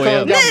kör vi på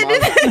igen. Nej!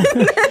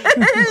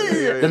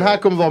 Den här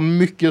kommer vara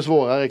mycket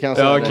svårare kan jag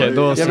säga.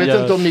 Jag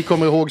vet inte om ni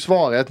kommer ihåg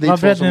svaret. Var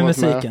beredd med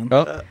musiken.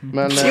 Ja.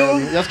 Men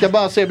jag ska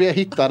bara se om jag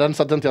hittar den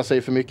så att inte jag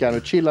säger för mycket här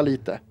nu. Chilla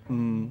lite.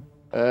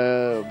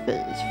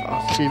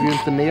 Skriver ju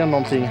inte ner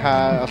någonting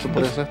här, alltså på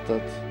det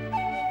sättet.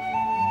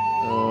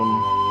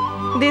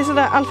 Det är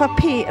sådär alfa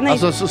P. Nej.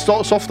 Alltså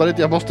softa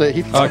lite, jag måste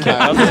hitta den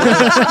här.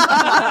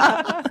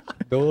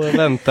 Då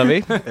väntar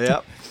vi.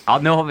 Ja,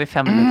 nu har vi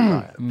 5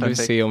 minuter. Vi får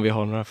se om vi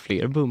har några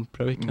fler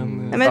bumprar vi kan...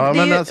 Men det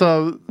är ju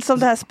som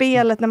det här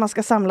spelet när man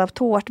ska samla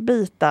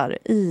tårtbitar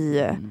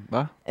i...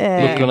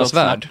 Luckornas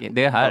värld.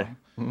 Det är här.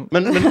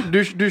 Men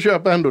du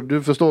köper ändå,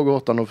 du förstår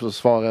gåtan och får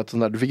svaret.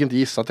 Du fick inte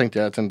gissa, tänkte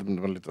jag.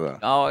 Det var lite där.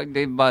 Ja,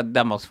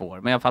 den var svår,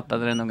 men jag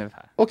fattade den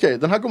ungefär. Okej,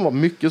 den här kommer vara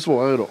mycket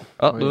svårare då.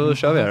 Ja, då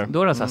kör vi här.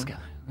 Då Saska.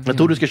 Jag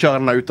tror du ska köra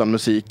den här utan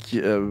musik,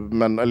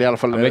 men eller i alla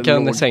fall... vi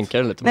kan sänka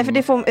den lite. Nej, för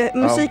det får,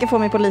 musiken får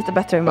mig på lite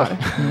bättre humör.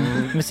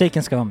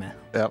 Musiken ska vara med.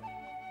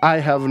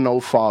 I have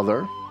no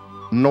father,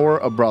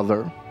 nor a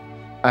brother.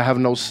 I have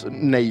no...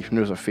 Nej,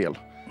 nu är det fel.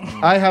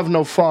 I have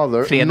no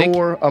father, Fredrik.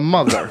 nor a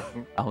mother.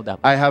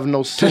 I have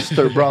no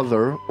sister,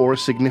 brother, or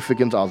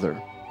significant other.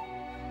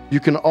 You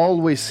can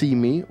always see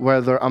me,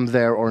 whether I'm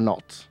there or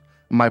not.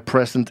 My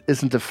present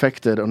isn't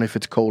affected on if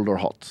it's cold or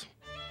hot.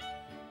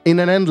 In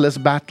an endless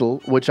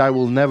battle, which I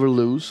will never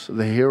lose,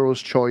 the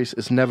hero's choice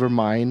is never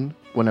mine,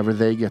 whenever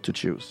they get to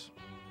choose.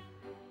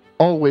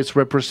 Always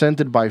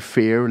represented by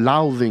fear,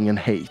 loathing and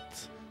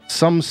hate.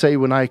 Some say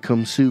when I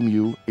consume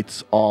you,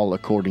 it's all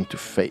according to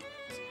fate.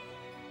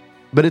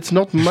 But it's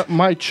not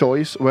my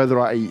choice whether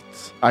I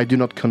eat. I do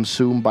not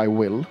consume by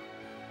will.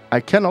 I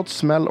cannot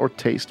smell or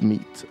taste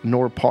meat,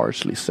 nor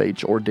parsley,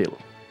 sage or dill.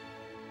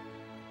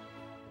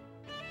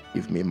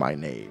 Give me my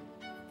name.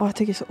 Jag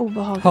tycker det är så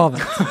obehagligt.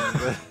 Havet.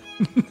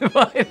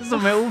 Vad är det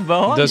som är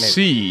obehagligt? The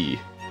sea.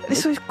 Det är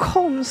så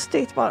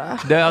konstigt bara.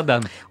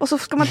 Döden. Och så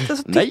ska man inte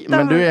så titta. Nej,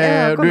 men det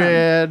är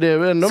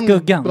ändå en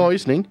Skuggan. bra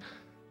gissning.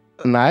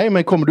 Nej,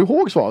 men kommer du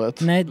ihåg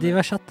svaret? Nej, det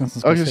var chatten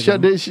som skulle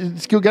säga.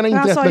 Skuggan är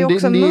inte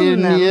rätt, men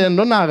ni är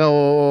ändå nära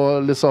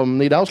och liksom,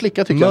 ni är där och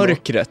slickar tycker jag.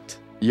 Mörkret.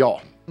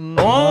 Ja.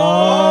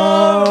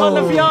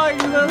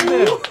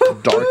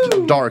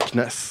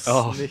 Darkness.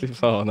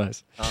 Fan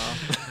nice.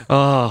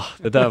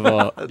 Det där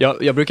var...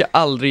 Jag brukar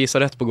aldrig gissa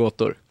rätt på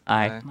gåtor.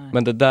 Nej.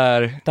 Men det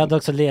där... Det hade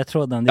också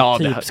ledtråden. Det är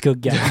typ här...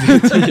 skugga.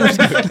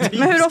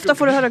 Men hur ofta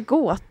får du höra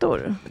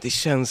gåtor? Det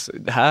känns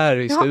här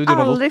i studion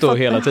av Otto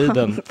hela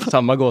tiden.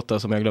 Samma gåta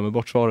som jag glömmer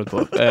bort svaret på.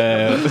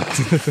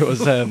 Och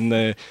sen...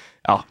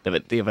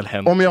 det är väl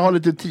hänt. Om jag har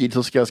lite tid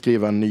så ska jag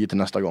skriva en ny till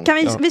nästa gång. Kan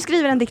vi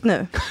skriver en dikt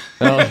nu?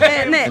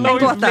 Nej, en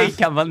gåta.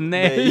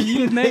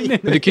 Nej.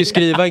 Men du kan ju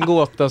skriva en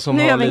gåta som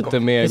har lite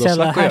med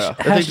Gosslack att göra.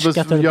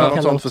 Härskat eller bara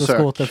kalla också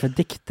gåtor för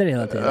dikter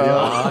hela tiden.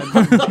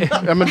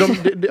 Ja, men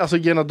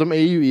de är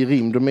ju i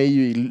rim, de är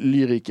ju i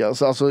lyrika.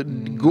 Alltså,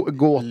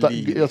 gåta,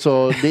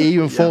 alltså, det är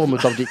ju en form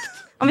av dikt.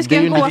 Om vi ska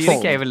göra en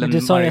gåta.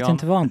 Du sa ju att det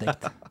inte var en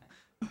dikt.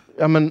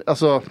 Ja, men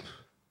alltså...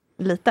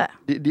 Lite.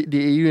 Det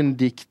är ju en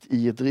dikt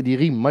det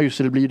rimmar ju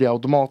så det blir det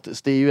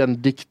automatiskt. Det är ju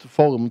en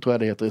diktform tror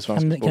jag det heter i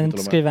svenska språket. Kan du inte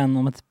skriva en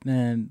om ett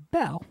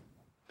bäu?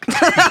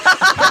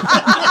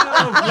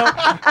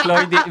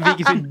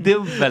 Vilket är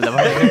dubbel.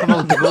 Jag kommer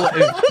inte gå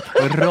ut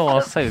och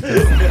rasa ut.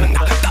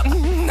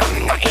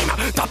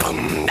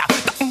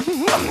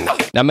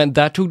 Nej, men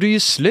där tog du ju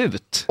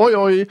slut.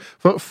 Oj,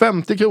 för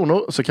 50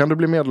 kronor så kan du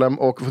bli medlem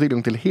och få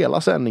tillgång till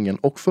hela sändningen.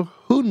 Och för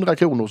 100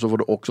 kronor så får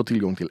du också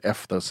tillgång till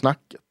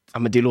eftersnacket. Ja,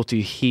 men det låter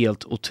ju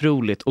helt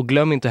otroligt. Och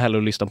glöm inte heller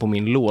att lyssna på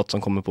min låt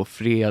som kommer på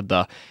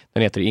fredag.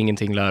 Den heter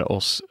Ingenting lär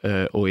oss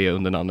och är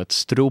under namnet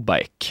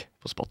Strobaek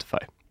på Spotify.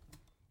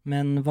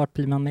 Men vart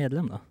blir man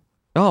medlem då?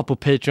 Ja, på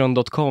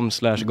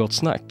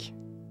patreon.com/gottsnack.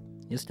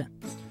 Just det.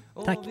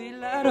 Tack. Och vi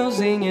lär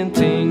oss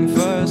ingenting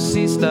för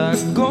sista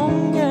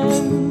gången.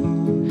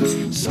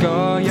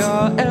 Ska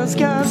jag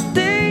älska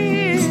dig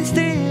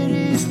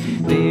hysteriskt?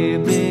 Det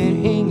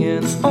blir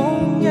ingen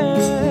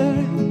ånger.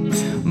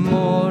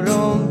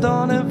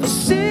 Morgondagen får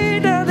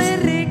syda det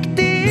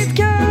riktigt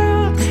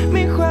kallt.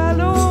 Min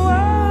själ och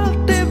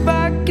allt det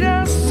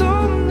vackra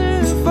som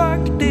nu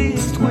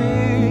faktiskt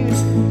sker.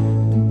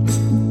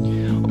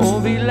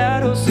 Och vi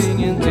lär oss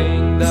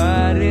ingenting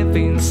där det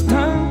finns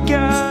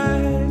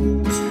tankar.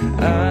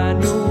 Är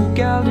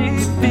nog aldrig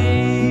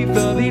vi,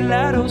 för vi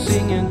lär oss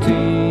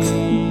ingenting.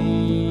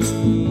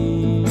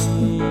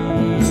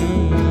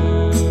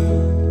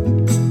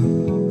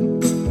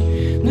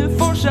 Nu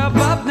forsar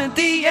vattnet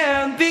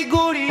igen, vi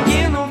går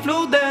igenom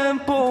floden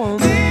på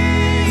nytt.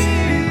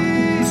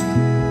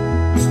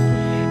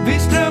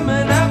 Vid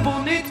strömmen är på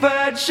nytt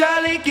värld,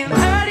 kärleken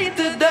är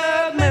inte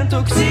död men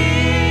toxin.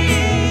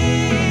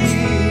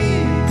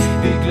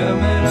 Vi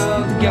glömmer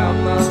allt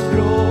gammalt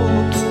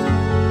språk,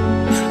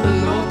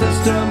 låter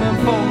strömmen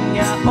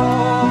fånga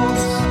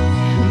oss.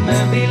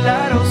 Men vi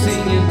lär oss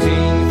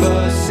ingenting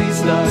för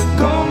sista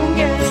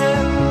gången.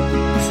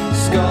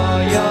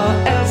 Ska jag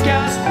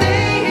älska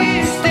dig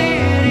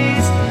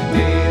hysteriskt?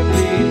 Det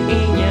blir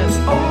ingen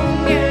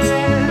ånger.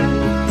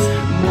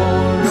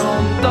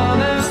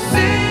 Morgondagen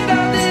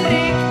sydade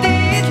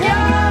riktigt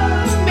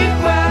kall. Min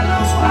själ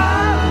och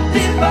allt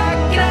det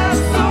vackra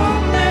som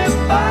nu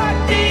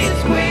faktiskt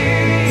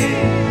sker.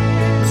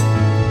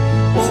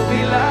 Och vi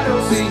lär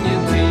oss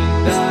ingenting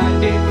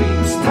där det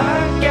finns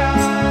tankar.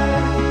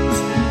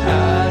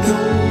 Är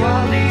nog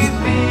aldrig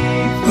vi,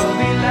 för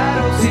vi lär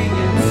oss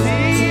ingenting.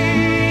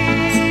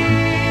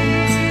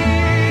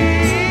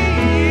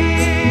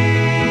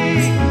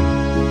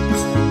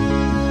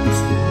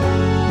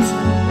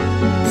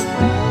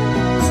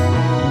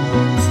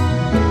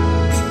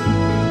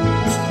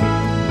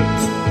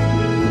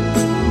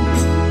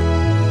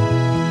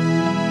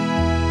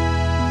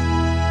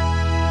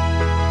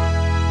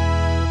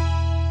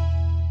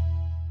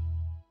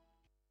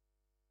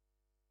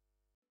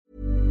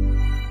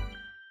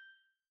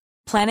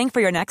 Planning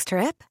for your next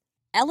trip?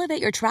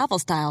 Elevate your travel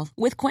style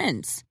with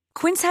Quince.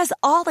 Quince has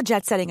all the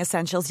jet-setting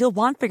essentials you'll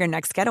want for your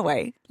next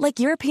getaway, like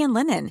European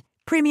linen,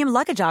 premium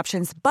luggage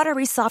options,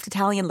 buttery soft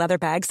Italian leather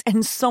bags,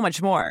 and so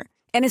much more.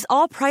 And is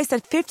all priced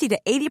at 50 to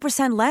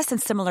 80% less than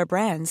similar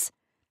brands.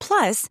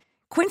 Plus,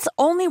 Quince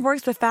only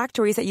works with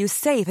factories that use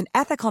safe and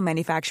ethical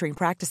manufacturing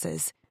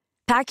practices.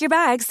 Pack your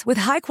bags with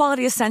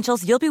high-quality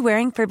essentials you'll be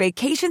wearing for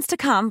vacations to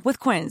come with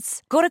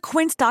Quince. Go to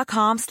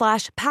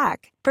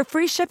quince.com/pack for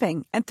free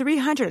shipping and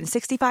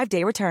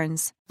 365-day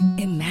returns.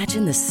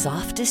 Imagine the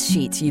softest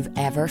sheets you've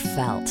ever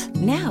felt.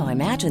 Now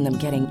imagine them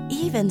getting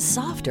even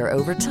softer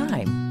over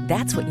time.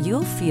 That's what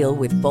you'll feel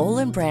with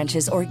Boll &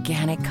 Branch's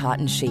organic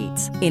cotton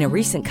sheets. In a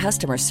recent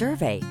customer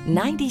survey,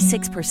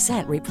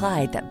 96%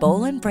 replied that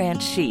Boll &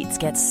 Branch sheets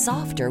get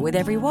softer with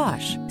every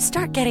wash.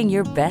 Start getting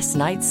your best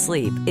night's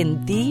sleep in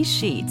these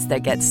sheets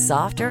that get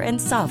softer and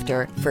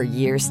softer for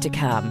years to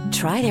come.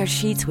 Try their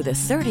sheets with a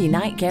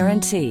 30-night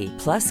guarantee.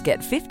 Plus, get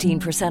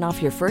 15%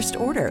 off your first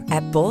order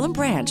at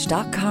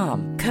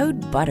BollandBranch.com.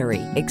 Code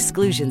BUTTERY.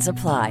 Exclusions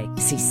apply.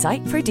 See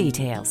site for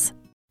details.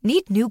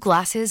 Need new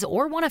glasses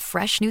or want a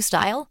fresh new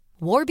style?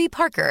 Warby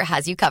Parker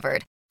has you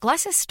covered.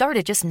 Glasses start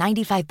at just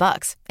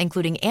 $95,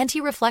 including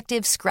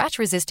anti-reflective,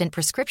 scratch-resistant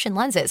prescription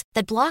lenses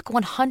that block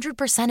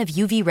 100% of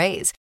UV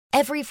rays.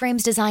 Every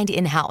frame's designed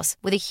in-house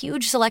with a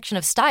huge selection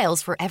of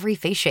styles for every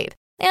face shape.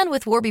 And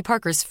with Warby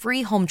Parker's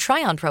free home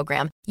try-on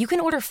program, you can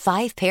order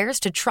 5 pairs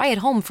to try at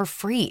home for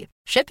free.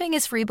 Shipping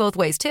is free both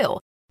ways, too.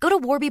 Go to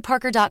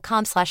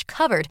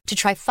warbyparker.com/covered to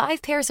try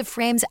 5 pairs of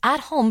frames at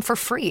home for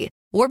free.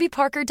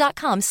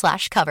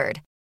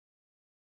 warbyparker.com/covered.